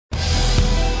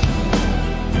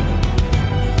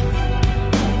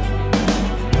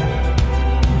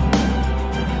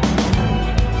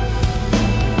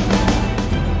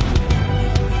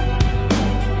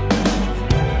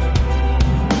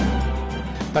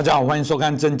大家好，欢迎收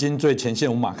看《震惊最前线》，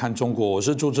无马看中国，我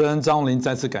是主持人张荣麟。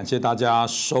再次感谢大家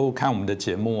收看我们的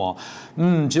节目哦。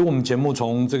其实我们节目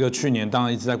从这个去年当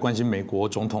然一直在关心美国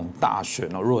总统大选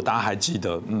哦。如果大家还记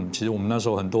得，其实我们那时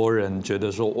候很多人觉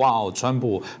得说，哇，川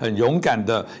普很勇敢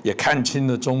的也看清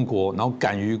了中国，然后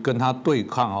敢于跟他对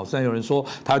抗哦。虽然有人说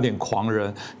他有点狂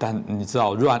人，但你知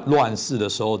道乱世的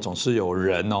时候总是有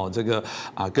人哦，这个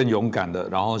更勇敢的，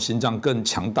然后心脏更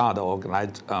强大的哦，来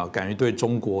敢于对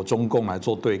中共来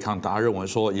做对抗，大家认为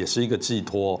说也是一个寄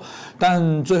托，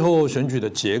但最后选举的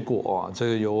结果这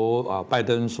个由拜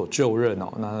登所就任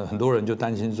哦，那很多人就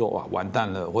担心说哇完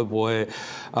蛋了，会不会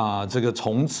这个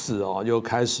从此又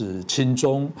开始亲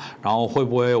中，然后会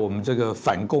不会我们这个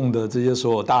反共的这些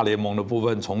所有大联盟的部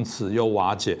分从此又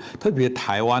瓦解？特别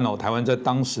台湾台湾在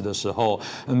当时的时候，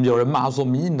有人骂说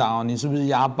民进党你是不是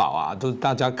押宝啊？都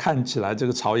大家看起来这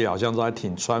个朝野好像都在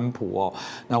挺川普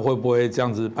那会不会这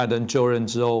样子拜登就任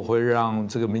之后会让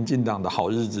这个民进党的好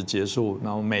日子结束，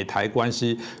然后美台关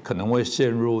系可能会陷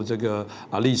入这个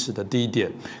历史的低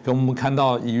点。可我们看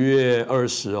到1月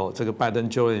20这个拜登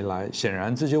就任以来，显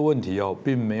然这些问题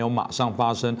并没有马上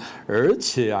发生，而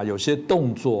且有些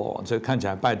动作这看起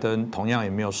来拜登同样也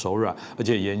没有手软，而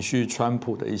且延续川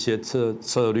普的一些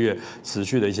策略持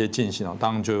续的一些进行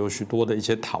当然就有许多的一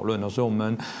些讨论所以我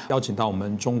们邀请到我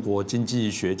们中国经济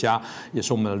学家，也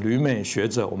是我们的旅美学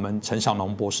者，我们陈小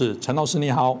农博士。陈老师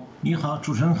你好。你好，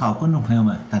主持人好，观众朋友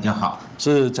们大家好。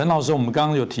是陈老师，我们刚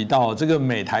刚有提到这个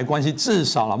美台关系至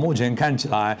少目前看起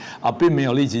来并没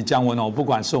有立即降温不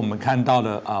管是我们看到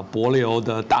的帛琉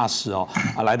的大使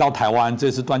来到台湾，这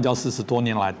是断交40多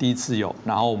年来第一次有，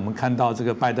然后我们看到这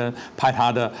个拜登派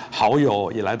他的好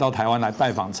友也来到台湾来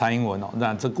拜访蔡英文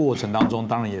那这过程当中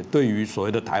当然也对于所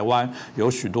谓的台湾有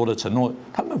许多的承诺，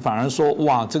他们反而说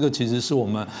哇，这个其实是我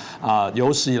们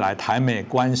有史以来台美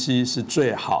关系是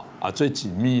最好最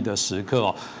紧密的时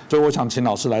刻所以我想请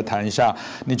老师来谈一下，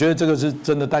你觉得这个是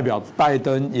真的代表拜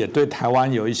登也对台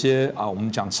湾有一些我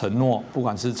们讲承诺，不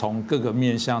管是从各个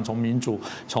面向，从民主，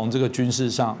从这个军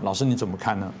事上，老师你怎么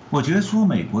看呢？我觉得说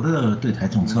美国的对台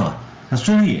政策，它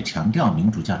虽然也强调民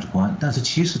主价值观，但是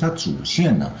其实它主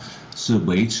线呢是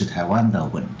维持台湾的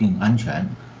稳定安全，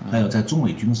还有在中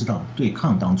美军事的对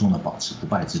抗当中呢保持不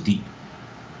败之地。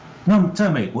那么在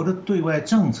美国的对外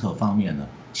政策方面呢，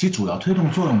其主要推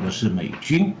动作用的是美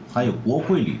军，还有国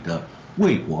会里的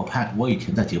卫国派。我以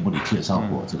前在节目里介绍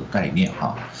过这个概念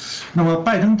那么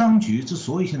拜登当局之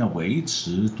所以现在维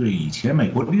持对以前美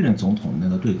国历任总统那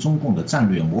个对中共的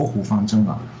战略模糊方针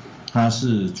他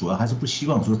是主要还是不希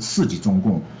望说刺激中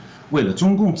共为了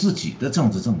中共自己的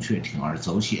政治正确铤而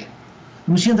走险。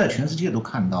那么现在全世界都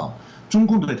看到中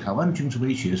共对台湾的军事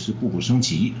威胁是步步升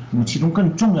级，那么其中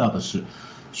更重要的是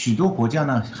许多国家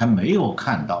呢还没有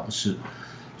看到的是，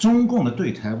中共的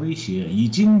对台威胁已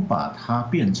经把它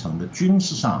变成了军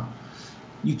事上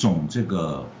一种这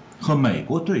个和美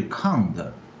国对抗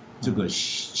的这个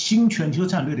新全球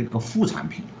战略的一个副产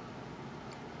品。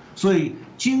所以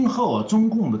今后中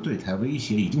共的对台威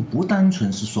胁已经不单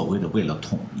纯是所谓的为了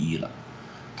统一了，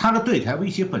它的对台威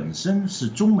胁本身是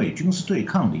中美军事对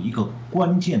抗的一个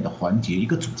关键的环节，一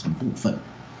个组成部分。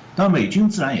当然美军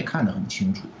自然也看得很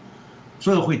清楚，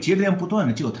所以会接连不断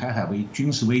的就台海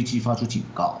军事危机发出警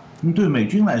告。对美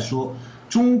军来说，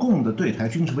中共的对台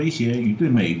军事威胁与对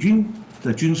美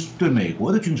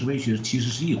国的军事威胁其实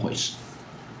是一回事，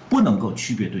不能够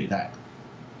区别对待的，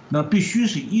那必须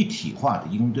是一体化的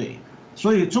应对。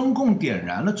所以中共点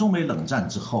燃了中美冷战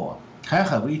之后台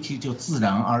海危机就自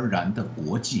然而然的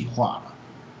国际化了。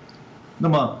那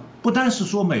么不单是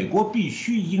说美国必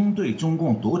须应对中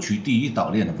共夺取第一岛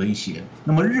链的威胁，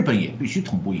那么日本也必须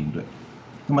同步应对。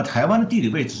那么台湾的地理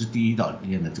位置是第一岛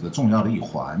链的这个重要的一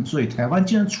环，所以台湾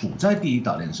既然处在第一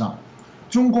岛链上，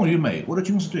中共与美国的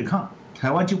军事对抗，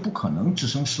台湾就不可能置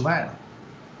身事外了。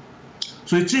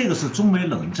所以这个是中美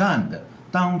冷战的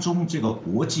当中这个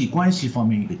国际关系方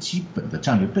面一个基本的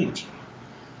战略背景。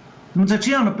那么在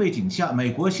这样的背景下，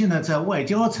美国现在在外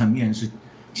交层面是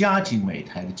加紧美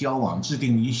台的交往，制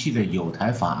定一系列友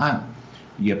台法案，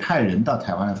也派人到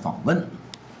台湾来访问。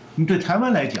对台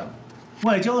湾来讲，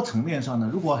外交层面上呢，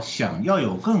如果想要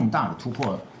有更大的突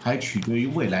破，还取决于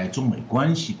未来中美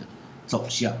关系的走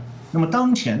向。那么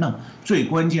当前呢，最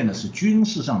关键的是军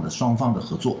事上的双方的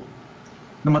合作。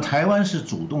那么台湾是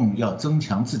主动要增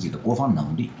强自己的国防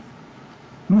能力。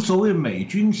那么所谓美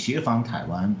军协防台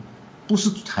湾，不是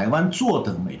台湾坐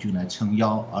等美军来撑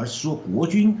腰，而是说国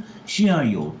军需要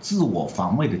有自我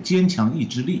防卫的坚强意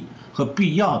志力和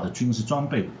必要的军事装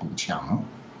备补强。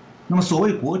那么所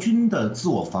谓国军的自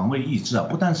我防卫意志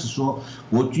不但是说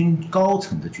国军高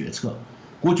层的决策，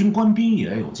国军官兵也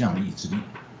要有这样的意志力。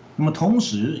那么同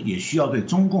时也需要对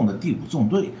中共的第五纵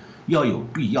队要有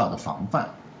必要的防范。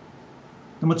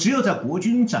那么只有在国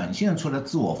军展现出来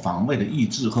自我防卫的意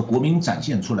志和国民展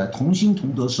现出来同心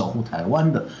同德守护台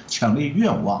湾的强烈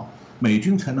愿望，美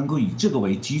军才能够以这个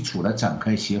为基础来展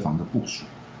开协防的部署。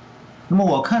那么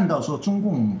我看到说中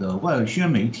共的外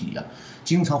宣媒体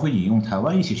经常会引用台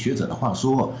湾一些学者的话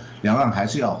说，两岸还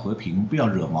是要和平，不要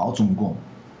惹毛中共。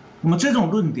那么这种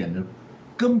论点的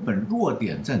根本弱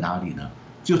点在哪里呢？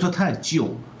就是说太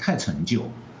旧、太陈旧，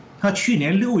它去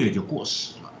年6月就过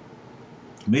时了，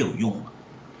没有用了。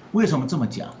为什么这么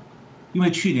讲？因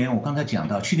为去年我刚才讲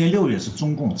到，去年6月是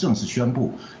中共正式宣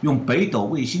布用北斗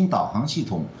卫星导航系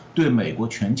统对美国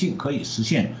全境可以实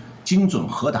现精准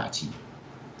核打击。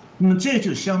那么这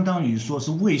就相当于说是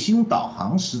卫星导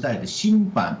航时代的新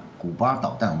版古巴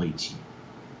导弹危机。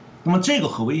那么这个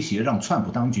核威胁让川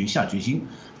普当局下决心，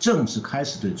正式开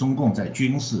始对中共在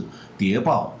军事、谍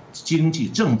报、经济、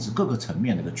政治各个层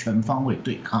面的一个全方位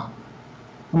对抗。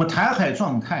那么台海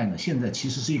状态呢，现在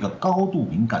其实是一个高度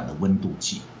敏感的温度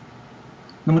计。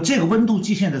那么这个温度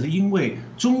计现在是因为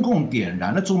中共点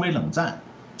燃了中美冷战，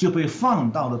就被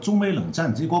放到了中美冷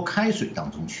战这锅开水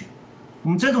当中去。那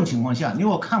么这种情况下，你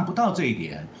我看不到这一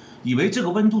点，以为这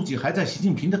个温度计还在习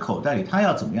近平的口袋里，他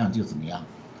要怎么样就怎么样。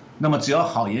那么只要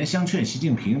好言相劝习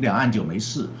近平，两岸就没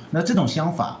事。那这种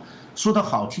想法说的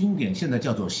好听一点，现在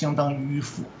叫做相当迂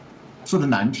腐；说的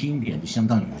难听一点，就相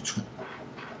当愚蠢。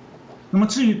那么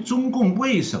至于中共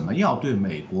为什么要对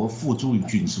美国付诸于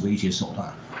军事威胁手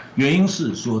段，原因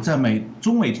是说在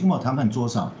中美经贸谈判桌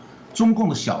上，中共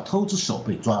的小偷之手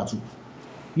被抓住。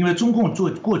因为中共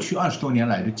过去20多年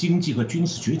来的经济和军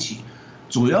事崛起，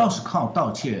主要是靠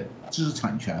盗窃知识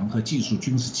产权和技术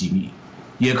军事机密，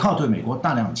也靠对美国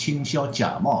大量倾销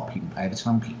假冒品牌的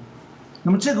商品。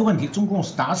那么这个问题，中共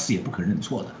是打死也不肯认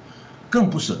错的，更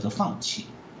不舍得放弃，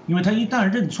因为他一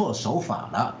旦认错守法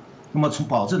了，那么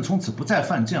保证从此不再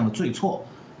犯这样的罪错。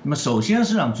那么首先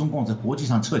是让中共在国际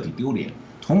上彻底丢脸，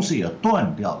同时也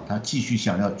断掉他继续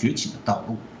想要崛起的道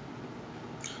路。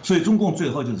所以中共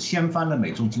最后就是掀翻了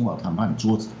美中经贸谈判的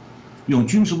桌子，用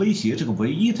军事威胁这个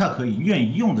唯一他可以愿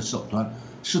意用的手段，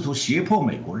试图胁迫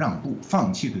美国让步，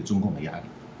放弃对中共的压力。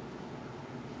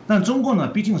但中共呢，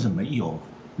毕竟是没有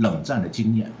冷战的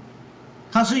经验，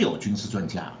他是有军事专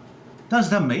家，但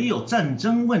是他没有战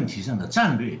争问题上的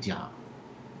战略家。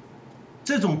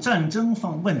这种战争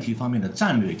问题方面的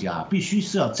战略家，必须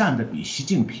是要站得比习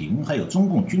近平还有中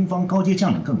共军方高阶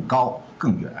将领更高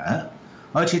更远。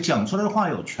而且讲出来的话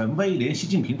有权威，连习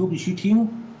近平都必须听。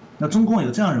那中共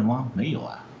有这样人吗？没有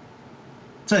啊。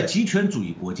在极权主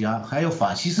义国家，还有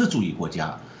法西斯主义国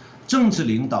家，政治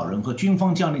领导人和军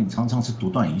方将领常常是独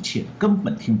断一切，根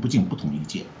本听不进不同意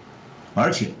见。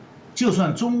而且，就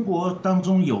算中国当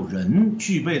中有人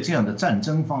具备这样的战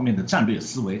争方面的战略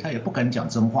思维，他也不敢讲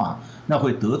真话，那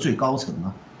会得罪高层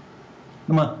啊。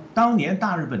那么，当年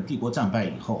大日本帝国战败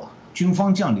以后军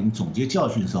方将领总结教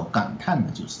训的时候感叹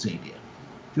的就是这一点。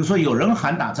就是说有人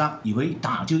喊打仗，以为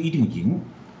打就一定赢，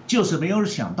就是没有人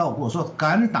想到过说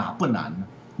敢打不难呢，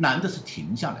难的是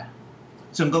停下来。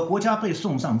整个国家被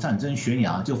送上战争悬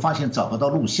崖，就发现找不到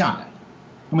路下来了。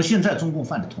那么现在中共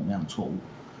犯了同样的错误，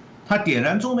他点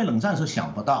燃中美冷战的时候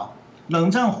想不到，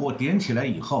冷战火点起来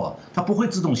以后它不会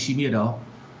自动熄灭的哦。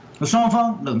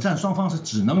冷战双方是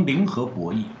只能零和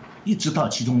博弈，一直到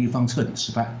其中一方彻底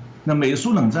失败。那美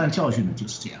苏冷战教训呢就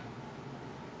是这样。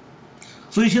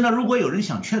所以现在如果有人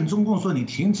想劝中共说你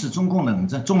停止中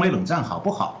美冷战好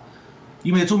不好？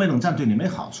因为中美冷战对你没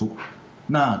好处，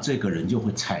那这个人就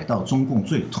会踩到中共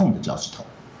最痛的脚趾头，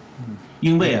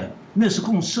因为那是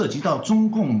涉及到中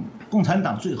共共产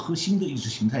党最核心的意识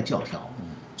形态教条，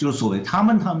就是所谓他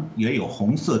们也有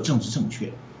红色政治正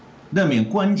确，那里面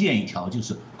关键一条就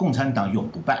是共产党永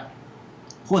不败，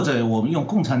或者我们用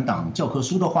共产党教科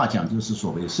书的话讲，就是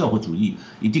所谓社会主义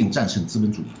一定战胜资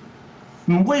本主义。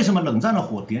为什么冷战的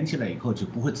火点起来以后就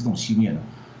不会自动熄灭呢？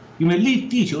因为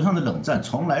地球上的冷战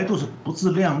从来都是不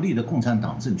自量力的共产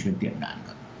党政权点燃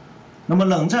的。那么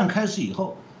冷战开始以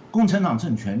后，共产党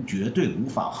政权绝对无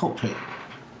法后退，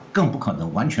更不可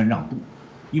能完全让步，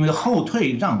因为后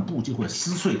退让步就会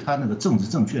撕碎他那个政治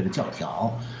正确的教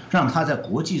条，让他在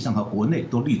国际上和国内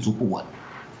都立足不稳。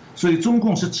所以中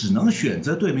共是只能选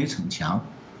择对美逞强，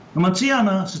那么这样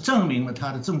呢是证明了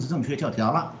他的政治正确教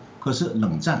条了。可是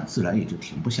冷战自然也就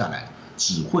停不下来，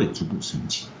只会逐步升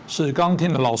级。是，刚刚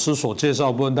听了老师所介绍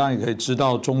的部分，大家也可以知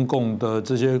道中共的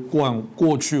这些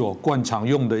过去惯常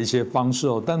用的一些方式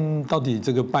但到底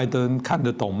这个拜登看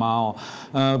得懂吗？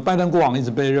拜登过往一直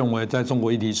被认为在中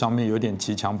国议题上面有点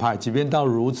骑墙派，即便到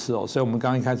如此所以我们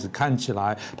刚刚一开始看起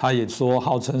来，他也说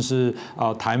号称是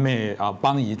台美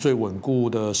邦谊最稳固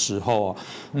的时候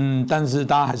但是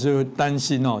大家还是会担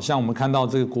心像我们看到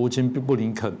这个国务卿布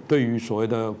林肯对于所谓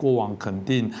的过往肯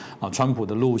定川普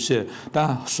的路线，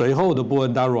但随后的部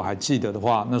分大家如果还记得的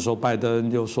话，那时候拜登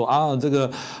就说这个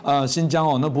新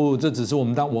疆这只是我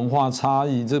们当文化差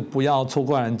异，这不要错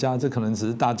怪人家，这可能只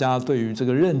是大家对于这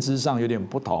个认知上有点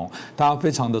不同，大家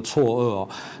非常的错愕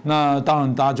那当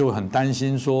然大家就很担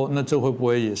心说，那这会不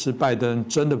会也是拜登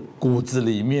真的骨子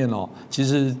里面其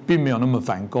实并没有那么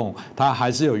反共，他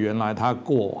还是有原来他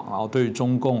过往对于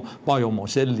中共抱有某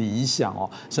些理想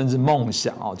甚至梦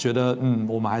想觉得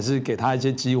我们还是给他一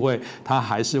些机会，他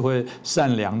还是会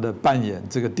善良的扮演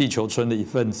这个地球村的一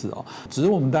份子只是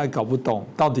我们大概搞不懂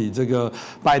到底这个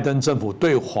拜登政府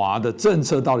对华的政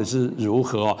策到底是如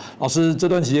何老师这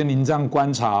段期间您这样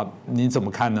观察你怎么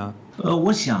看呢？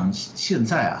我想现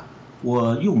在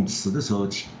我用词的时候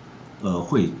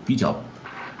会比较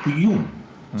不用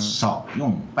少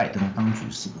用拜登当局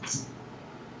4个字，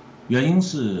原因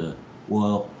是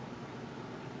我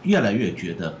越来越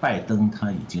觉得拜登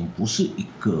他已经不是一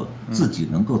个自己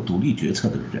能够独立决策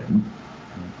的人。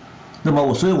那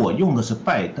么所以我用的是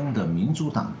拜登的民主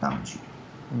党当局。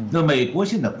那美国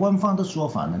现在官方的说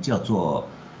法呢，叫做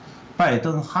拜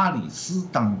登哈里斯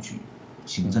当局，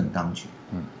行政当局。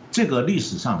这个历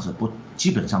史上是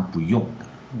基本上不用的。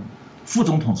副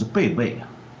总统是备位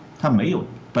他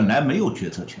本来没有决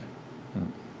策权。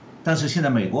但是现在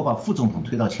美国把副总统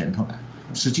推到前头来，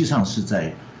实际上是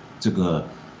在这个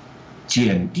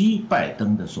减低拜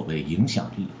登的所谓影响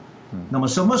力。那么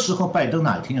什么时候拜登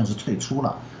哪一天要是退出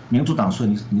了，民主党说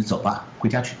你走吧，回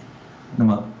家去，那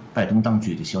么拜登当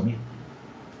局就消灭。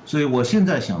所以我现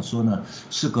在想说呢，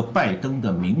是个拜登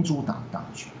的民主党当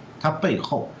局，他背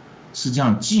后实际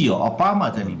上既有奥巴马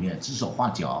在里面指手画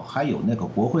脚，还有那个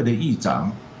国会的议长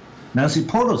Nancy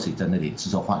Pelosi 在那里指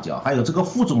手画脚，还有这个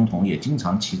副总统也经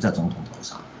常骑在总统头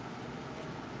上。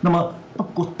那么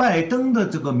拜登的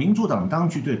这个民主党当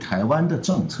局对台湾的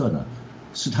政策呢，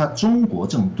是他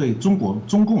对中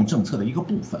共政策的一个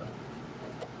部分。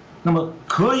那么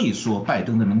可以说，拜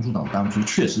登的民主党当局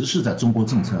确实是在中国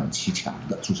政策上骑墙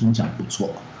的，主持人讲不错。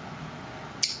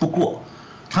不过，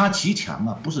他骑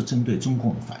墙不是针对中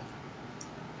共的反应，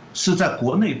是在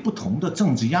国内不同的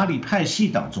政治压力派系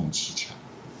当中骑墙。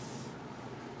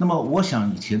那么，我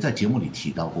想以前在节目里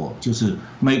提到过，就是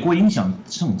美国影响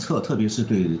政策，特别是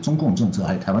对中共政策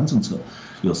还有台湾政策，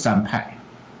有3派。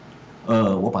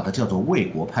我把它叫做卫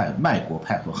国派、卖国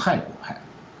派和害国派。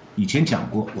以前讲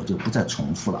过，我就不再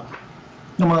重复了。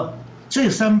那么这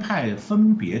3派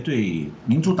分别对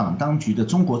民主党当局的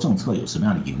中国政策有什么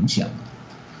样的影响呢？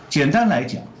简单来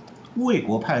讲，卫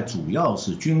国派主要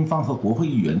是军方和国会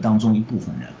议员当中一部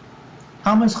分人，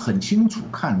他们是很清楚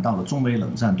看到了中美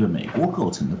冷战对美国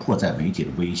构成的迫在眉睫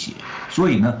的威胁，所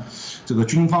以呢，这个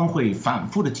军方会反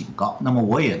复的警告。那么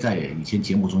我也在以前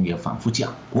节目中也反复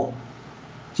讲过，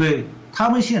所以他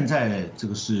们现在这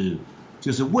个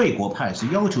就是卫国派是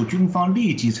要求军方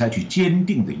立即采取坚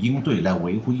定的应对来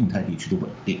维护印太地区的稳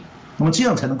定，那么这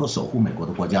样才能够守护美国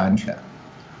的国家安全。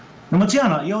那么这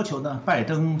样的要求呢，拜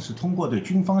登是通过对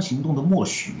军方行动的默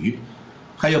许，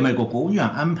还有美国国务院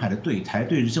安排的对台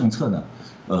对日政策呢，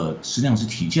实际上是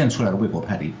体现出来的卫国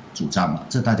派的主张了，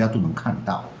这大家都能看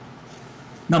到。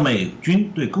那美军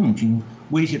对共军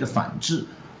威胁的反制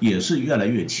也是越来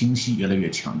越清晰，越来越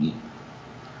强硬。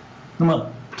那么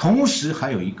同时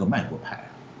还有一个卖国派，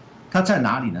它在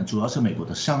哪里呢？主要是美国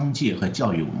的商界和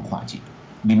教育文化界，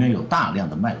里面有大量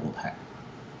的卖国派。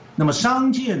那么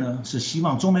商界呢，是希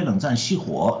望中美冷战熄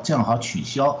火，这样好取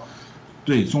消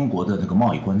对中国的这个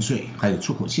贸易关税，还有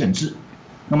出口限制。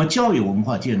那么教育文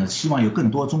化界呢，希望有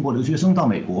更多中国留学生到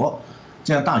美国，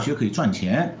这样大学可以赚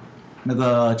钱，那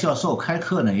个教授开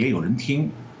课呢也有人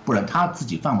听，不然他自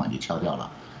己饭碗就敲掉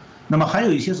了。那么还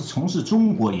有一些是从事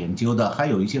中国研究的，还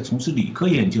有一些从事理科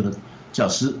研究的教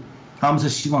师，他们是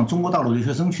希望中国大陆留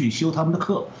学生去修他们的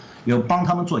课，有帮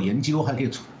他们做研究，还可以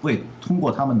通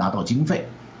过他们拿到经费。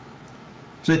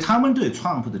所以他们对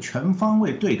川普的全方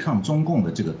位对抗中共的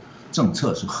这个政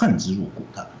策是恨之入骨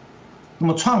的。那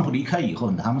么川普离开以后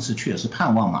呢，他们是确实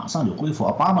盼望马上就恢复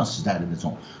奥巴马时代的那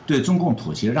种对中共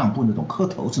妥协让步那种磕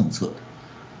头政策的。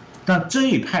但这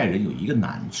一派人有一个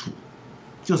难处，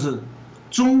就是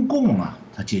中共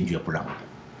他坚决不让步，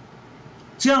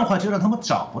这样的话就让他们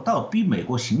找不到逼美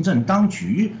国行政当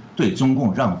局对中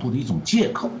共让步的一种借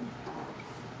口。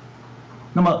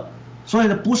那么所谓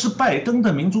的不是拜登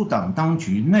的民主党当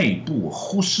局内部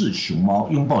忽视熊猫、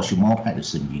拥抱熊猫派的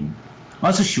声音，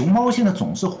而是熊猫现在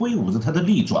总是挥舞着它的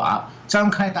利爪，张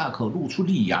开大口露出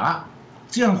利牙，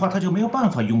这样的话它就没有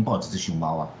办法拥抱这只熊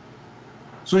猫啊，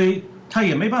所以他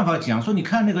也没办法讲说，你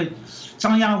看那个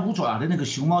张牙舞爪的那个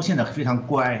熊猫现在非常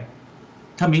乖，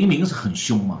它明明是很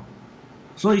凶嘛，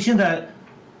所以现在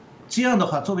这样的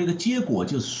话，作为一个结果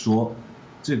就是说，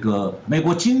这个美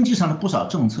国经济上的不少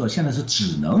政策现在是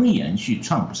只能延续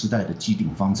川普时代的既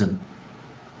定方针。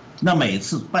那每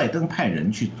次拜登派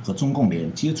人去和中共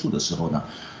联接触的时候呢，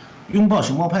拥抱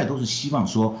熊猫派都是希望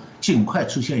说尽快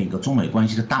出现一个中美关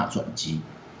系的大转机。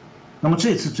那么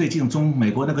这次最近美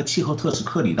国那个气候特使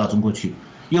克里到中国去，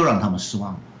又让他们失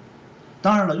望。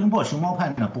当然了，拥抱熊猫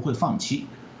派呢不会放弃，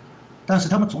但是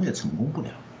他们总也成功不了。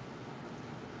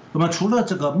那么除了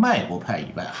这个卖国派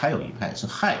以外，还有一派是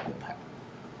害国派，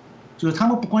就是他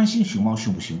们不关心熊猫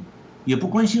凶不凶，也不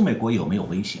关心美国有没有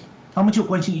危险，他们就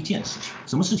关心一件事情，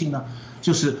什么事情呢？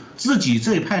就是自己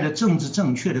这一派的政治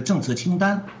正确的政策清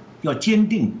单要坚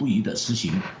定不移地实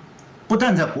行。不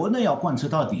但在国内要贯彻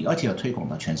到底，而且要推广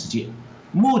到全世界。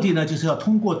目的呢，就是要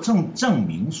通过证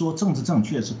明说政治正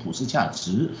确是普世价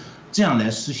值，这样来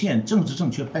实现政治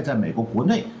正确派在美国国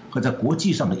内和在国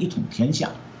际上的一统天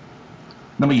下。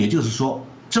那么也就是说，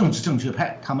政治正确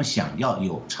派他们想要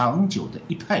有长久的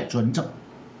一派专政。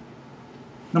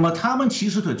那么他们其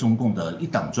实对中共的一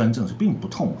党专政是并不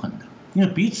痛恨的，因为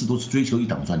彼此都是追求一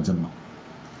党专政嘛。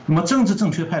那么政治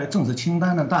正确派的政策清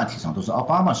单呢，大体上都是奥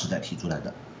巴马时代提出来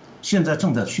的。现在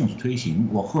正在迅速推行，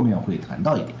我后面会谈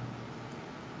到一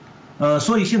点。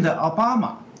所以现在奥巴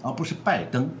马而不是拜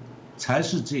登，才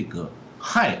是这个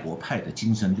害国派的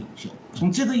精神领袖。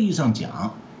从这个意义上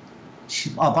讲，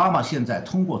奥巴马现在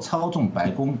通过操纵白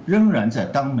宫，仍然在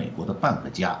当美国的半个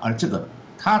家，而这个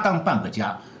他当半个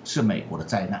家是美国的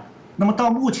灾难。那么到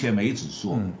目前为止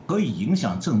说，可以影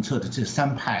响政策的这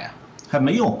三派啊，还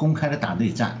没有公开的打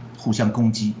内战，互相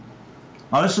攻击，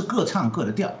而是各唱各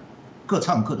的调。各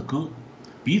唱各的歌，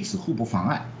彼此互不妨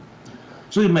碍，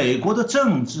所以美国的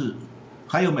政治，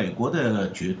还有美国的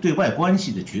对外关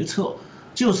系的决策，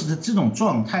就是这种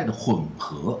状态的混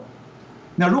合。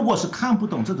那如果是看不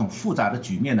懂这种复杂的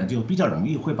局面呢，就比较容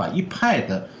易会把一派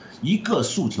的一个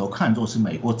诉求看作是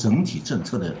美国整体政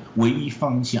策的唯一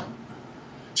方向。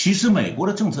其实美国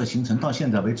的政策形成到现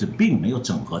在为止并没有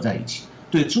整合在一起，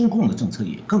对中共的政策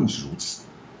也更是如此。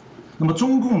那么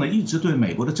中共呢，一直对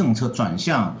美国的政策转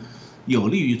向有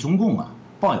利于中共啊，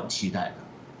抱有期待的。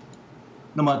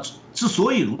那么之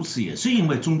所以如此，也是因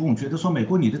为中共觉得说，美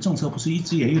国你的政策不是一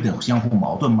直也有点相互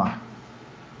矛盾吗？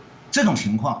这种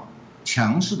情况，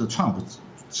强势的川普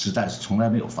时代是从来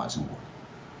没有发生过。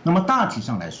那么大体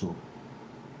上来说，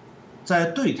在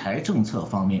对台政策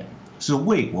方面是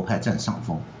卫国派占上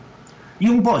风，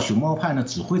拥抱熊猫派呢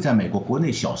只会在美国国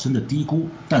内小声的嘀咕，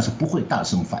但是不会大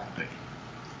声反对。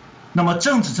那么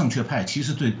政治正确派其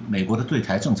实对美国的对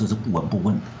台政策是不闻不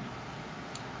问的。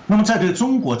那么在对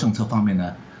中国政策方面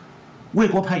呢，卫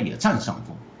国派也占上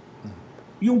风。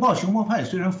拥抱熊猫派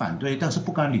虽然反对，但是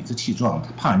不敢理直气壮，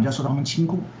怕人家说他们亲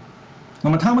共。那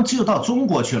么他们只有到中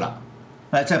国去了，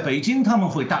在北京他们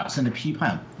会大声的批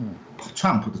判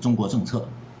川普的中国政策，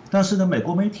但是呢，美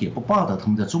国媒体也不报道他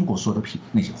们在中国说的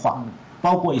那些话，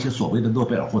包括一些所谓的诺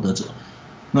贝尔获得者、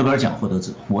诺贝尔奖获得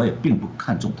者，我也并不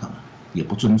看重他们。也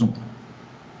不尊重他。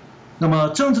那么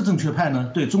政治正确派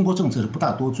呢，对中国政策是不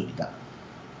大多嘴的。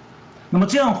那么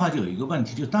这样的话就有一个问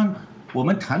题，就当我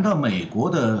们谈到美国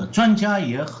的专家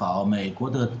也好，美国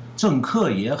的政客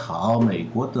也好，美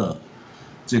国的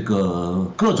这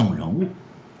个各种人物，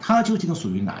他究竟属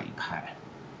于哪一派？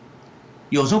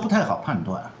有时候不太好判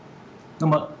断。那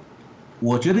么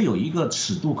我觉得有一个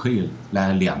尺度可以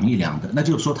来量一量的，那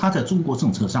就是说他在中国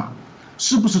政策上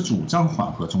是不是主张缓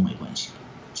和中美关系？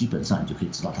基本上你就可以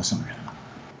知道他什么人了。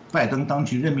拜登当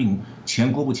局任命前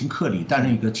国务卿克里担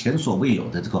任一个前所未有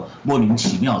的这个莫名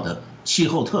其妙的气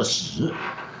候特使，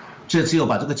这次又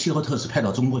把这个气候特使派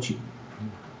到中国去，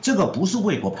这个不是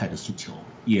卫国派的诉求，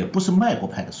也不是卖国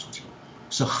派的诉求，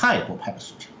是害国派的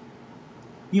诉求。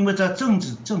因为在政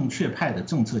治正确派的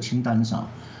政策清单上，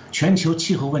全球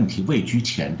气候问题位居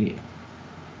前列。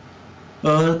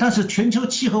但是全球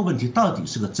气候问题到底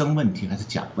是个真问题还是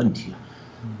假问题啊？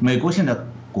美国现在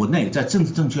国内在政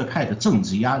治正确派的政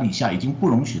治压力下，已经不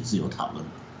容许自由讨论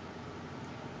了。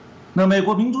那美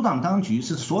国民主党当局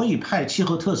所以派气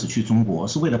候特使去中国，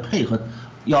是为了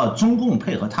要中共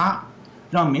配合他，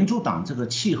让民主党这个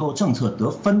气候政策得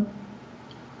分。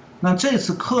那这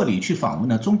次克里去访问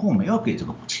呢，中共没有给这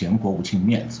个前国务卿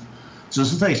面子，只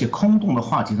是在一些空洞的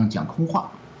话题上讲空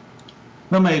话。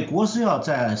那美国是要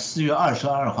在4月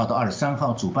22号到23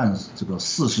号主办这个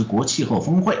40国气候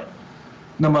峰会，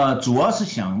那么主要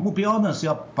是目标呢是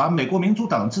要把美国民主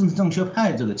党政治正确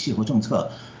派这个气候政策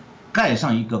盖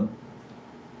上一个，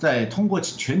在通过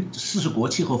全40国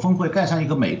气候峰会盖上一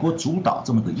个美国主导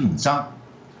这么个印章，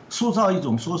塑造一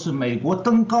种说是美国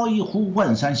登高一呼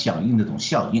万山响应的这种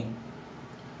效应。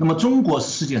那么中国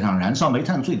是世界上燃烧煤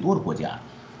炭最多的国家。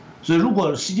所以，如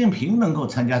果习近平能够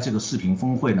参加这个视频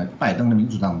峰会呢，拜登的民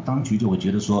主党当局就会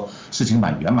觉得说事情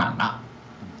蛮圆满了，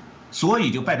所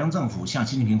以就拜登政府向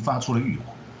习近平发出了预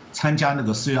参加那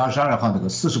个4月22号那个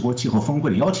40国气候峰会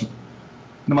的邀请。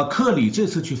那么克里这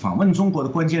次去访问中国的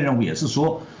关键任务也是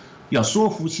说要说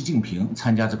服习近平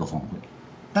参加这个峰会，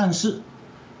但是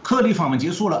克里访问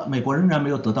结束了，美国仍然没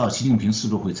有得到习近平是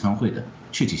否会参会的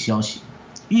确切消息，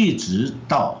一直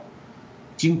到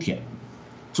今天。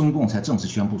中共才正式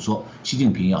宣布说，习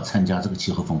近平要参加这个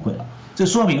气候峰会了。这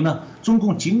说明呢，中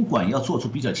共尽管要做出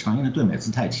比较强硬的对美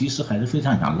姿态，其实还是非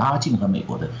常想拉近和美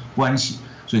国的关系，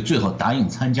所以最后答应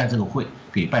参加这个会，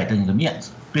给拜登一个面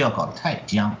子，不要搞得太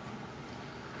僵。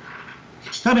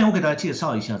下面我给大家介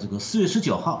绍一下这个4月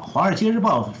19号，《华尔街日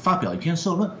报》发表一篇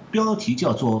社论，标题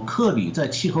叫做“克里在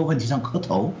气候问题上磕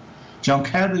头”，将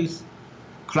Kerry's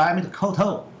climate 磕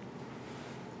头。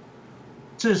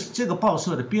这个报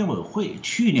社的编委会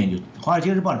《华尔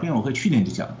街日报》的编委会去年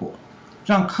就讲过，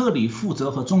让克里负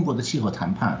责和中国的气候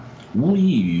谈判，无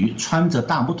异于穿着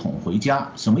大木桶回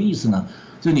家。什么意思呢？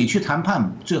就你去谈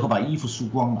判，最后把衣服输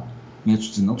光了，你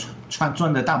只能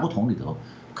钻在大木桶里头，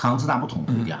扛着大木桶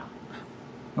回家。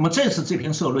那么这次这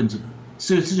篇社论4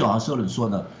月19号社论说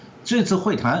呢，这次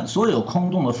会谈所有空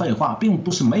洞的废话并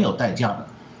不是没有代价的，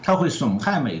它会损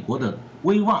害美国的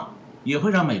威望。也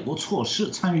会让美国错失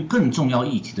参与更重要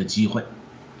议题的机会。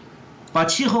把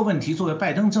气候问题作为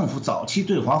拜登政府早期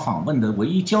对华访问的唯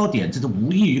一焦点，这是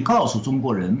无异于告诉中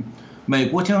国人，美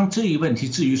国将这一问题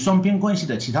置于双边关系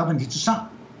的其他问题之上。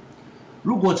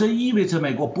如果这意味着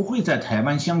美国不会在台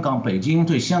湾、香港、北京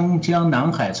对湘江、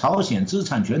南海、朝鲜知识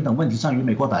产权等问题上与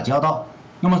美国打交道，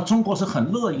那么中国是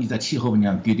很乐意在气候问题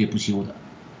上喋喋不休的。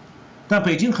但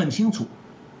北京很清楚，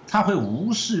他会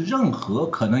无视任何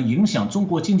可能影响中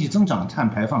国经济增长的碳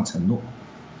排放承诺，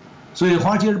所以《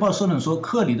华尔街日报》社论说，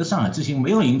克里的上海之行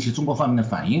没有引起中国方面的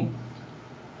反应，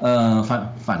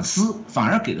反思，反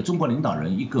而给了中国领导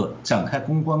人一个展开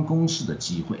公关攻势的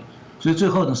机会。所以最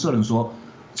后呢，社论说，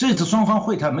这次双方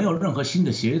会谈没有任何新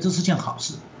的协议，这是件好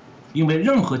事，因为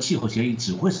任何气候协议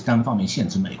只会是单方面限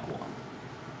制美国。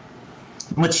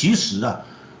那么其实啊，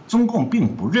中共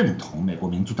并不认同美国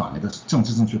民主党那个政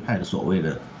治正确派的所谓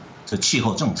的这气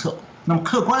候政策。那么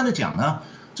客观的讲呢，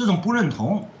这种不认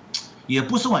同也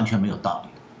不是完全没有道理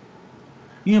的，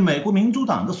因为美国民主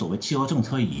党的所谓气候政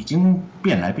策已经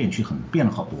变来变去，变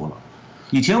了好多了。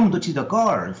以前我们都记得高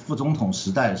尔副总统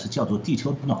时代是叫做地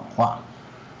球暖化，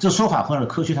这说法后来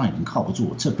科学上已经靠不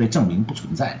住，这被证明不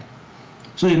存在的。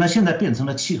所以呢，现在变成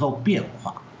了气候变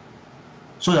化。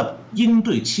说要应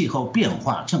对气候变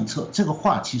化政策，这个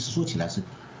话其实说起来是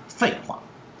废话。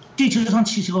地球上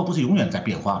气候不是永远在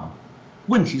变化吗？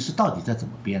问题是到底在怎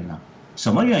么变呢？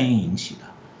什么原因引起的？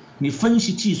你分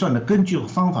析计算的根据和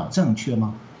方法正确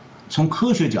吗？从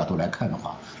科学角度来看的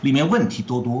话，里面问题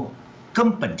多，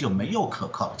根本就没有可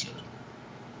靠的结论。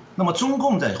那么中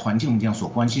共在环境问题上所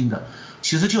关心的，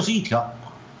其实就是一条，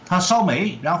它烧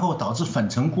煤，然后导致粉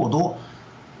尘过多，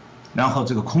然后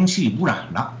这个空气污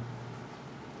染了。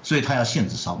所以他要限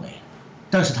制烧煤，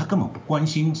但是他根本不关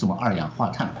心什么二氧化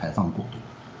碳排放过多。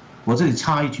我这里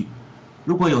插一句，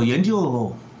如果有研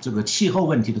究这个气候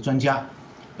问题的专家，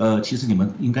其实你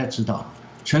们应该知道，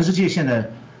全世界现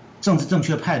在政治正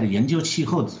确派的研究气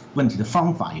候问题的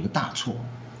方法有一个大错，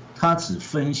他只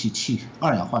分析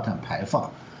二氧化碳排放，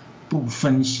不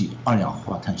分析二氧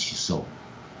化碳吸收。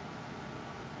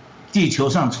地球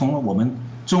上从我们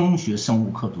中学生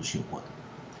物课都学过的，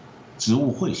植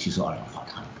物会吸收二氧化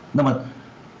碳。那么，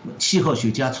气候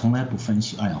学家从来不分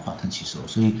析二氧化碳吸收，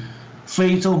所以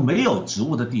非洲没有植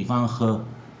物的地方和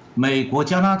美国、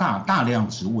加拿大大量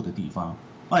植物的地方，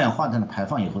二氧化碳的排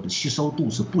放以后的吸收度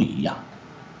是不一样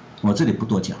的。我这里不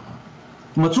多讲了。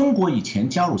那么，中国以前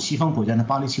加入西方国家的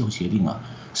巴黎气候协定啊，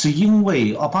是因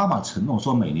为奥巴马承诺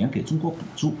说每年给中国补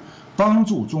助，帮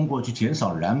助中国去减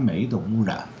少燃煤的污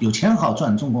染，有钱好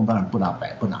赚，中共当然不拿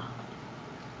白不拿。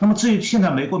那么至于现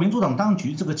在美国民主党当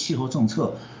局这个气候政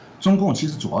策，中共其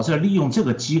实主要是利用这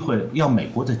个机会，要美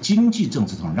国在经济政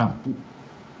治上让步，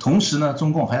同时呢，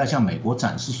中共还要向美国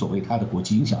展示所谓它的国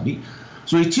际影响力。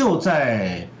所以就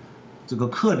在这个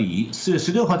克里4月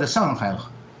16号在上海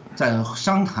在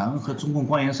商谈和中共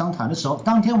官员商谈的时候，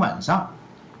当天晚上，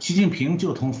习近平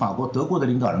就同法国、德国的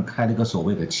领导人开了一个所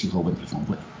谓的气候问题峰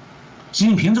会。习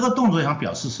近平这个动作想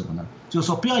表示什么呢？就是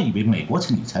说，不要以为美国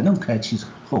你才能开气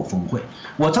候峰会，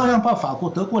我照样把法国、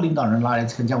德国领导人拉来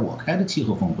参加我开的气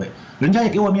候峰会，人家也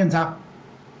给我面子啊。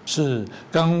是，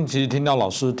刚刚其实听到老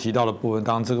师提到的部分，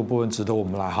当然这个部分值得我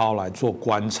们来好好来做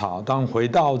观察。当然回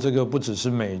到这个不只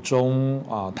是美中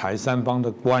台三方的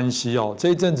关系哦，这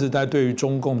一阵子在对于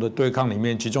中共的对抗里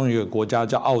面，其中一个国家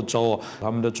叫澳洲，他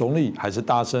们的总理还是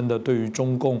大声的对于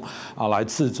中共来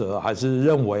斥责，还是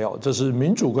认为这是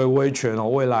民主归威权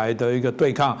未来的一个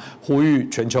对抗，呼吁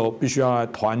全球必须要来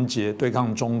团结对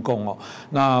抗中共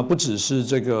那不只是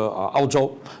这个澳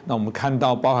洲，那我们看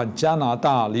到包含加拿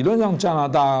大，理论上加拿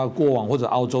大过往或者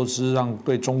澳洲事实上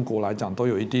对中国来讲都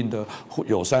有一定的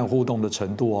友善互动的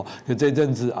程度可这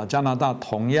阵子加拿大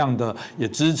同样的也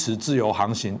支持自由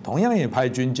航行，同样也派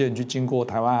军舰去经过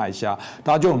台湾海峡，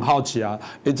大家就很好奇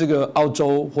这个澳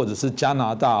洲或者是加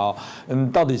拿大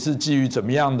到底是基于怎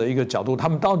么样的一个角度，他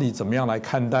们到底怎么样来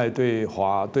看待对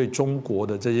中国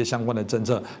的这些相关的政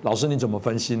策？老师你怎么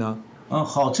分析呢？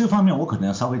好，这方面我可能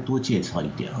要稍微多介绍一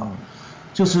点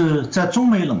就是在中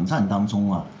美冷战当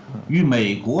中与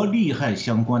美国利害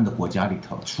相关的国家里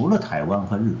头，除了台湾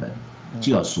和日本，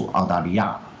就要数澳大利亚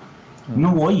了。那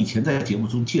么我以前在节目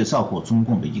中介绍过中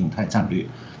共的印太战略。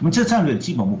那么这战略的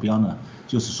基本目标呢，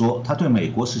就是说它对美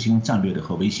国实行战略的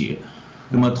核威胁，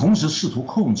那么同时试图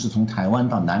控制从台湾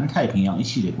到南太平洋一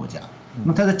系列国家。那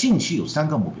么它在近期有3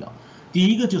个目标，第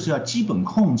一个就是要基本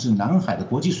控制南海的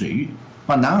国际水域，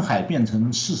把南海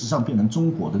事实上变成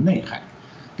中国的内海。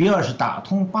第二是打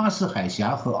通巴士海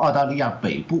峡和澳大利亚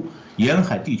北部沿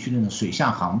海地区内的水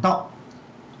下航道，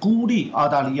孤立澳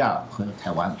大利亚和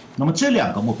台湾。那么这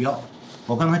2个目标，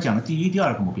我刚才讲的第1、第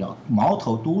2个目标，矛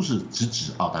头都是直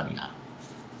指澳大利亚。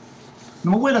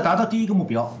那么为了达到第1个目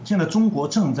标，现在中国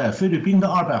正在菲律宾的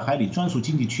200海里专属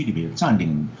经济区里面占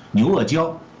领牛轭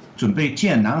礁，准备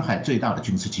建南海最大的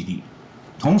军事基地，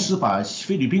同时把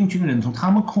菲律宾军人从他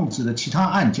们控制的其他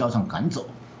岸礁上赶走，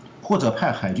或者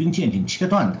派海军舰艇切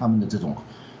断他们的这种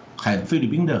菲律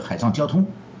宾的海上交通。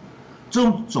这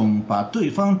种把对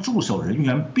方驻守人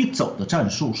员逼走的战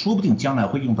术，说不定将来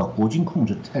会用到国军控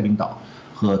制的太平岛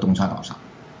和东沙岛上。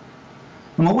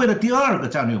那么为了第2个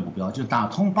战略目标，就是打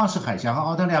通巴士海峡和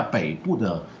澳大利亚北部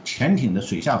的潜艇的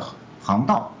水下航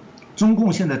道，中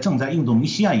共现在正在印度尼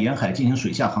西亚沿海进行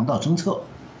水下航道侦测，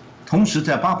同时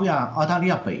在澳大利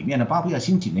亚北面的巴布亚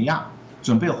新几内亚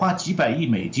准备花几百亿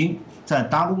美金在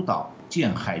达鲁岛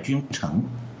建海军城。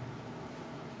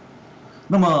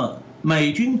那么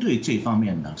美军对这方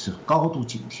面呢是高度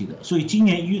警惕的，所以今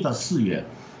年1月到4月，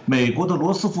美国的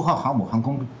罗斯福号航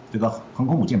空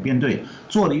母舰编队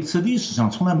做了一次历史上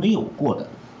从来没有过的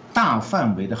大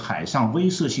范围的海上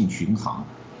威慑性巡航。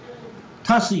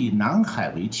它是以南海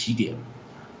为起点，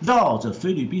绕着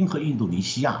菲律宾和印度尼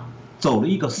西亚走了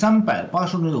一个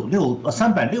360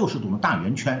度的大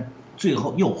圆圈，最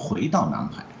后又回到南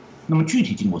海。那么具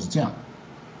体经过是这样的，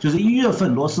就是1月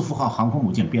份罗斯福号航空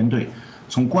母舰编队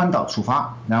从关岛出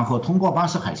发，然后通过巴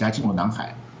士海峡进入南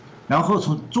海，然后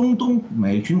从中东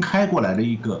美军开过来的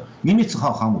一个尼米兹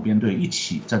号航母编队一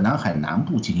起在南海南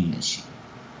部进行演习。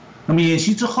那么演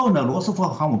习之后呢，罗斯福号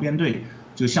航母编队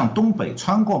就向东北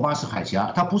穿过巴士海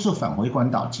峡，它不是返回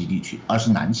关岛基地去，而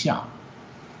是南下。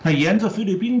它沿着菲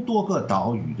律宾多个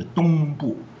岛屿的东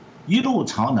部，一路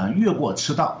朝南越过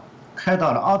赤道，开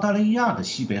到了澳大利亚的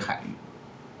西北海域，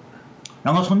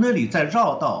然后从那里再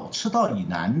绕到赤道以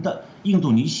南的印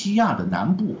度尼西亚的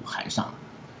南部海上，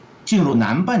进入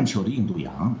南半球的印度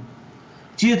洋。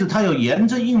接着它又沿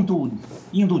着印度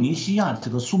尼西亚这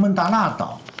个苏门答腊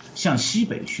岛向西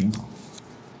北巡航，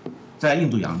在印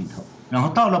度洋里头，然后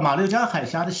到了马六甲海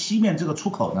峡的西面这个出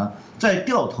口呢，再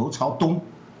掉头朝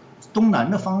东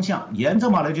南的方向，沿着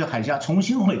马六甲海峡重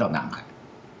新回到南海。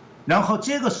然后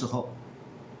这个时候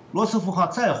罗斯福号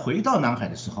再回到南海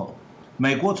的时候，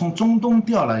美国从中东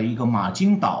调来一个马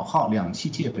金岛号2栖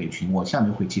戒备群，我下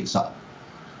面会介绍。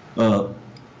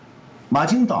马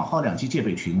金岛号2栖戒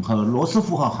备群和罗斯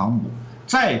福号航母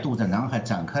再度在南海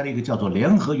展开了一个叫做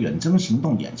联合远征行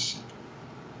动演习。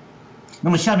那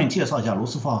么下面介绍一下罗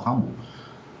斯福号航母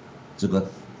这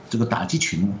个打击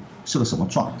群是个什么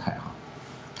状态哈？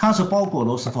它是包括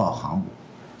罗斯福号航母，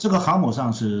这个航母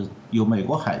上是有美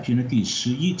国海军的第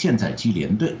11舰载机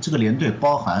联队，这个联队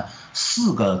包含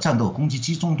4个战斗攻击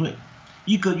机中队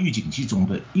，1个预警机中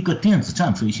队，1个电子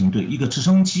战飞行队，1个直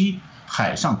升机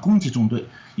海上攻击中队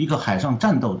，1个海上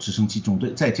战斗直升机中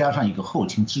队，再加上1个后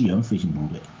勤支援飞行中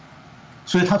队。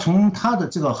所以它从它的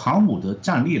这个航母的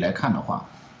战力来看的话，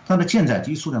它的舰载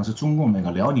机数量是中共那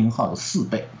个辽宁号的4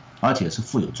倍，而且是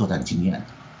富有作战经验的。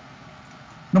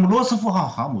那么罗斯福号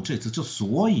航母这次之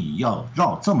所以要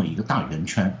绕这么一个大圆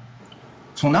圈，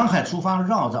从南海出发，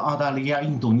绕着澳大利亚、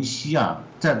印度尼西亚，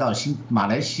再到马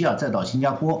来西亚，再到新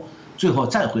加坡，最后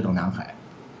再回到南海，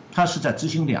它是在执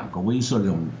行2个威慑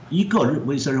任务。一个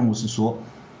威慑任务是说，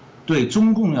对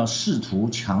中共要试图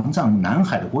强占南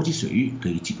海的国际水域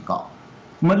给予警告。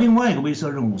那么另外一个威慑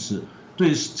任务是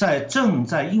对正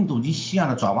在印度尼西亚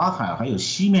的爪哇海还有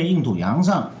西面印度洋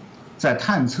上，在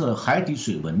探测海底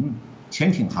水文、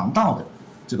潜艇航道的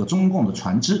这个中共的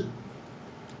船只，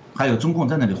还有中共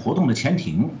在那里活动的潜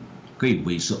艇，可以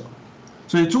威慑。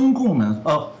所以中共呢，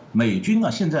美军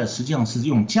啊，现在实际上是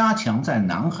用加强在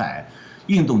南海、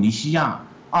印度尼西亚、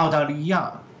澳大利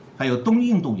亚还有东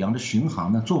印度洋的巡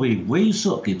航呢，作为威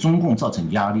慑，给中共造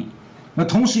成压力。那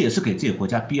同时也是给这些国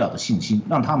家必要的信心，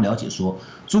让他们了解说，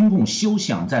中共休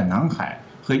想在南海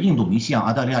和印度尼西亚、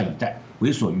澳大利亚一带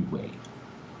为所欲为。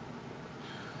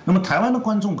那么台湾的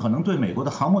观众可能对美国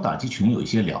的航母打击群有一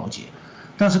些了解，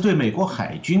但是对美国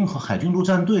海军和海军陆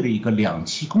战队的一个两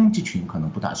栖攻击群可能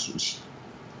不大熟悉。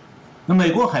那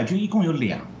美国海军一共有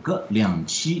2个两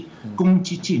栖攻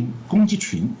击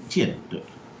群舰队，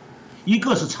一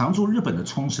个是常驻日本的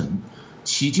冲绳，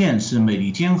旗舰是美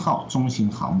利坚号中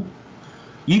型航母；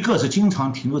一个是经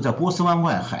常停留在波斯湾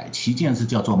外海，旗舰是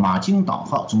叫做马金岛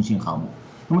号中型航母。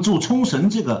那么驻冲绳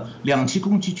这个两栖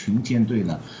攻击群舰队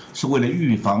呢，是为了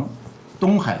预防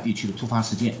东海地区的突发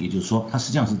事件，也就是说，它实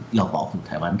际上是要保护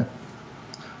台湾的。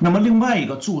那么另外一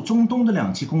个驻中东的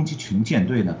两栖攻击群舰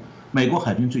队呢，美国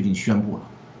海军最近宣布了，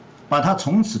把它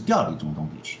从此调离中东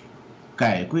地区，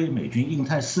改归美军印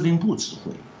太司令部指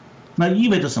挥。那意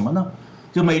味着什么呢？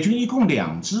就美军一共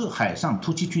2支海上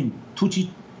突击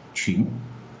群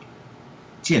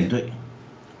舰队，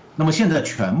那么现在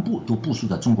全部都部署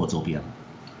在中国周边了。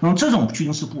那么这种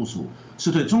军事部署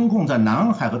是对中共在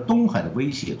南海和东海的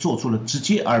威胁做出了直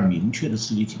接而明确的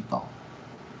示意警告。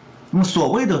那么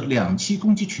所谓的两栖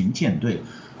攻击群舰队，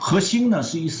核心呢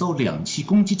是一艘两栖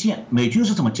攻击舰，美军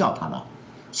是这么叫它的，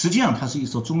实际上它是一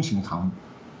艘中型航母，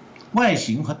外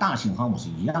形和大型航母是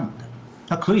一样的，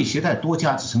它可以携带多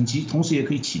架直升机，同时也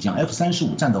可以起降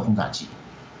F-35战斗轰炸机。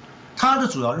它的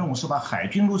主要任务是把海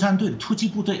军陆战队的突击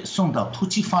部队送到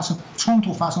冲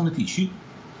突发生的地区。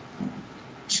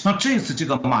那这次这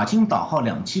个马金岛号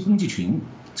两栖攻击群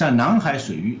在南海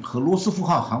水域和罗斯福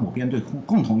号航母编队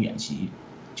共同演习，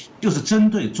就是针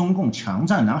对中共强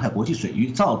占南海国际水域、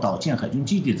造岛建海军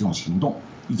基地的这种行动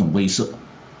一种威慑。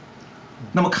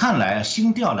那么看来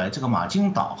新调来这个马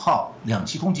金岛号两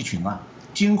栖攻击群啊，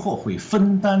今后会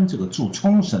分担这个驻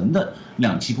冲绳的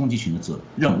两栖攻击群的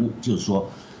任务，就是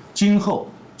说，今后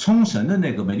冲绳的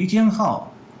那个美利坚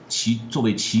号作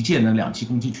为旗舰的两栖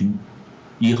攻击群，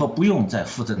以后不用再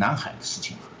负责南海的事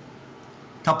情了，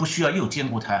它不需要又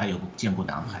兼顾台海又兼顾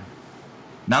南海，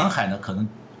南海呢可能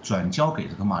转交给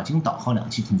这个马金岛号两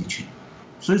栖攻击群。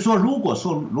所以说，如果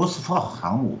说罗斯福号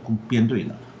航母编队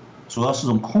呢，主要是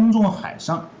从空中海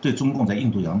上对中共在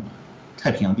印度洋、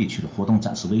太平洋地区的活动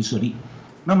展示威慑力，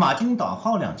那马金岛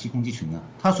号两栖攻击群呢，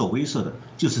它所威慑的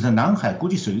就是在南海国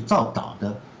际水域造岛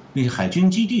的那些海军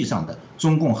基地上的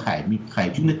中共海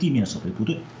军的地面守卫部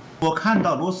队。我看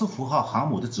到罗斯福号航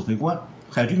母的指挥官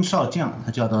海军少将，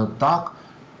他叫做 Doug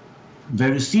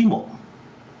Verissimo，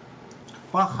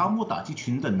 把航母打击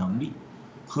群的能力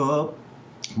和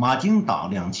马金岛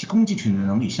两栖攻击群的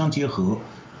能力相结合，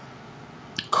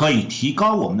可以提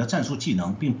高我们的战术技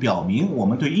能，并表明我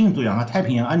们对印度洋和太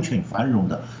平洋安全与繁荣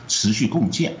的持续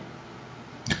贡献。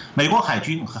美国海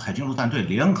军和海军陆战队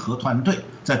联合团队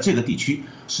在这个地区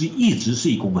一直是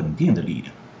一个稳定的力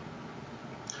量。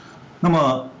那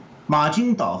么马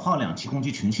金岛号两栖攻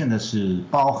击群现在是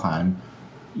包含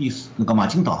那个马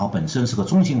金岛号本身是个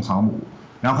中型航母，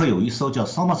然后有一艘叫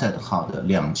Somerset 号的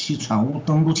两栖船坞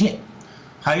登陆舰，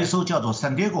还有一艘叫做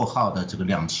San Diego 号的这个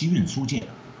两栖运输舰。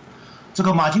这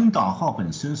个马金岛号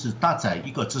本身是搭载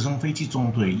一个直升飞机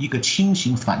中队、一个轻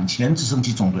型反潜直升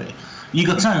机中队、一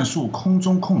个战术空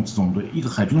中控制中队、一个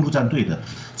海军陆战队的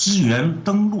支援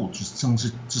登陆直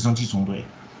升机中队。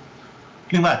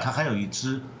另外，它还有一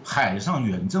支海上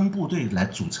远征部队来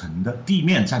组成的地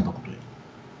面战斗部队，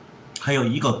还有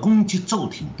一个攻击骤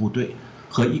艇部队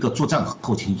和一个作战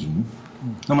后勤营。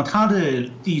那么，它的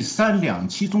第3两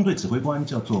栖中队指挥官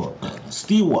叫做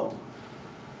Stewart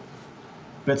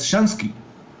Betshansky，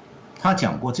 他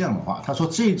讲过这样的话，他说：“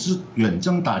这支远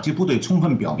征打击部队充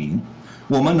分表明，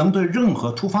我们能对任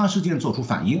何突发事件做出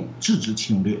反应，制止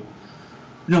侵略，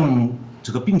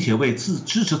并且为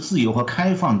支持自由和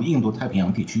开放的印度太平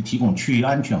洋地区提供区域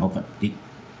安全和稳定。”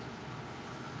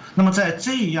那么在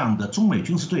这样的中美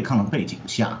军事对抗的背景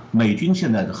下，美军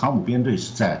现在的航母编队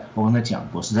是在我刚才讲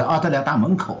过，是在澳大利亚大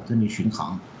门口这边巡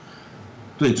航，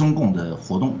对中共的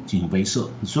活动进行威慑。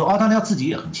所以澳大利亚自己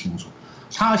也很清楚，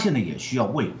他现在也需要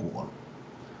卫国了。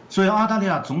所以澳大利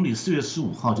亚总理4月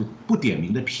15号就不点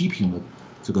名的批评了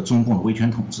这个中共的威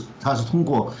权统治，他是通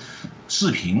过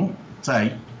视频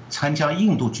在参加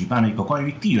印度举办了一个关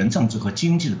于地缘政治和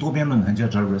经济的多边论坛，叫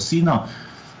做 Rasina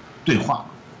对话。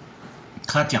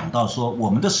他讲到说，我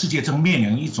们的世界正面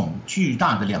临一种巨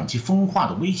大的两极分化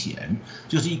的危险，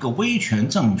就是一个威权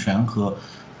政权和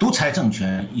独裁政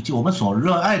权，以及我们所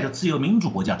热爱的自由民主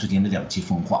国家之间的两极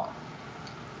分化。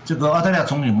这个澳大利亚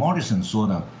总理 Morrison 说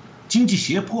呢，经济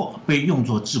胁迫被用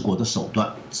作治国的手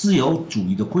段，自由主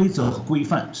义的规则和规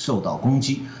范受到攻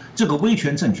击。这个威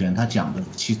权政权，他讲的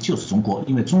其实就是中国，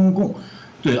因为中共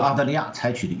对澳大利亚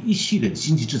采取了一系列的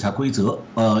经济制裁规则，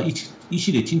一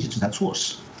系列经济制裁措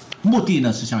施。目的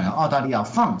呢是想让澳大利亚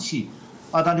放弃